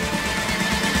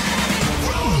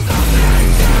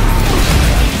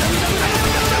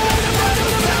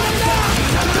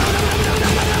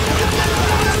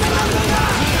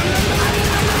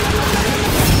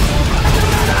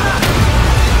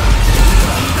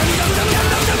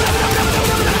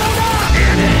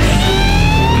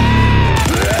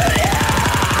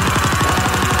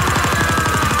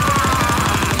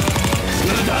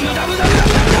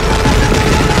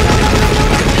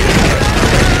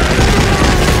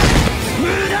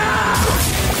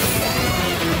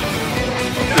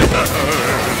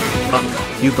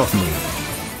 You got me.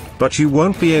 But you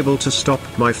won't be able to stop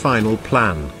my final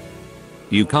plan.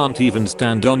 You can't even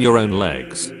stand on your own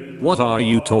legs. What are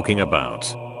you talking about?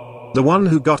 The one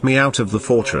who got me out of the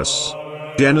fortress.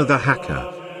 Jenna the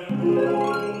hacker.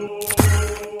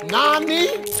 Nani?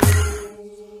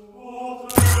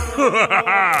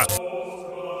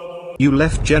 You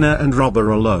left Jenna and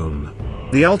Robber alone.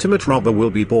 The ultimate robber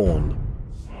will be born.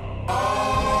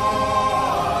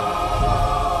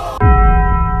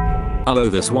 Hello,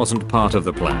 this wasn't part of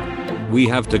the plan. We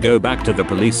have to go back to the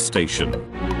police station.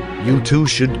 You two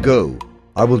should go.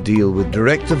 I will deal with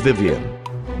Director Vivian.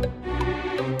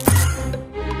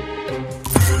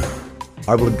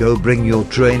 I will go bring your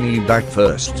trainee back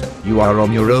first. You are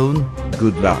on your own.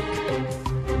 Good luck.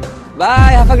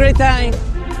 Bye, have a great time.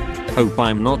 Hope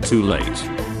I'm not too late.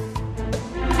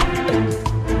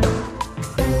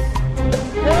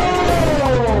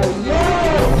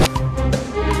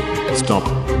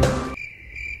 Stop.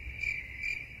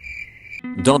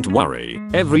 Don't worry,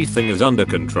 everything is under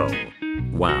control.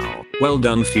 Wow, well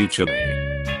done future me.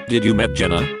 Did you met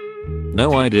Jenna?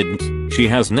 No, I didn't, she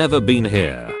has never been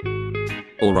here.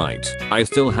 Alright, I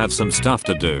still have some stuff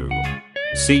to do.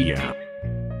 See ya.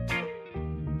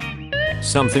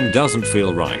 Something doesn't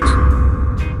feel right.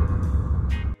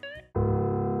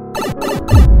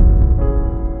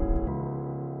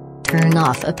 Turn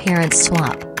off appearance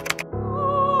swap.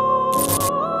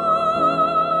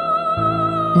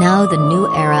 Now the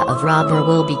new era of robber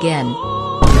will begin.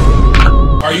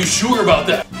 Are you sure about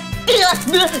that?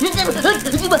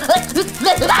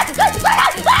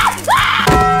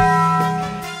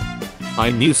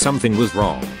 I knew something was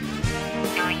wrong.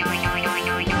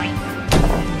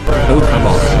 Oh, come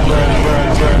on.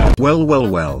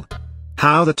 Well.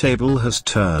 How the table has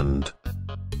turned.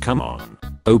 Come on.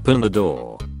 Open the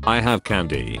door. I have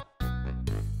candy.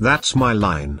 That's my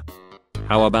line.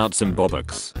 How about some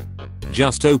bollocks?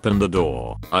 Just open the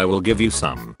door. I will give you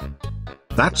some.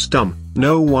 That's dumb.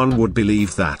 No one would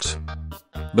believe that.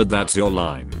 But that's your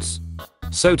lines.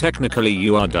 So technically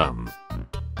you are dumb.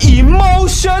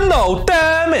 Emotional,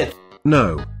 damn it!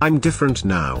 No, I'm different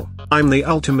now. I'm the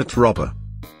ultimate robber.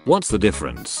 What's the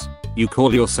difference? You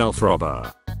call yourself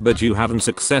robber, but you haven't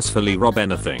successfully robbed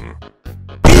anything.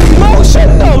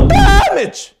 Emotional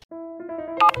damage!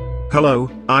 Hello,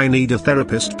 I need a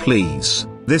therapist please.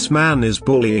 This man is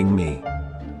bullying me.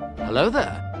 Hello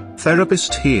there.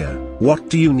 Therapist here, what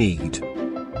do you need?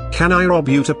 Can I rob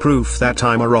you to prove that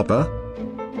I'm a robber?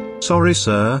 Sorry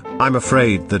sir, I'm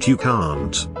afraid that you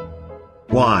can't.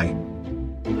 Why?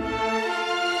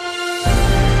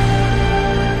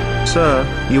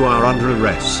 Sir, you are under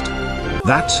arrest.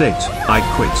 That's it, I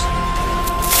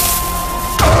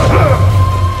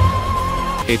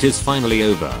quit. It is finally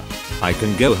over. I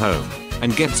can go home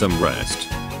and get some rest.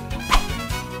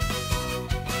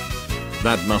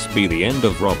 That must be the end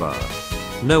of robber.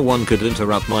 No one could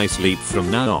interrupt my sleep from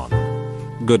now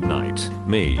on. Good night,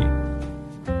 me.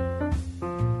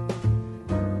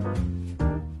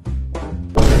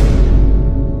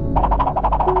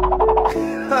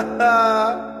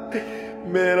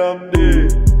 Man, I'm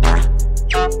dead.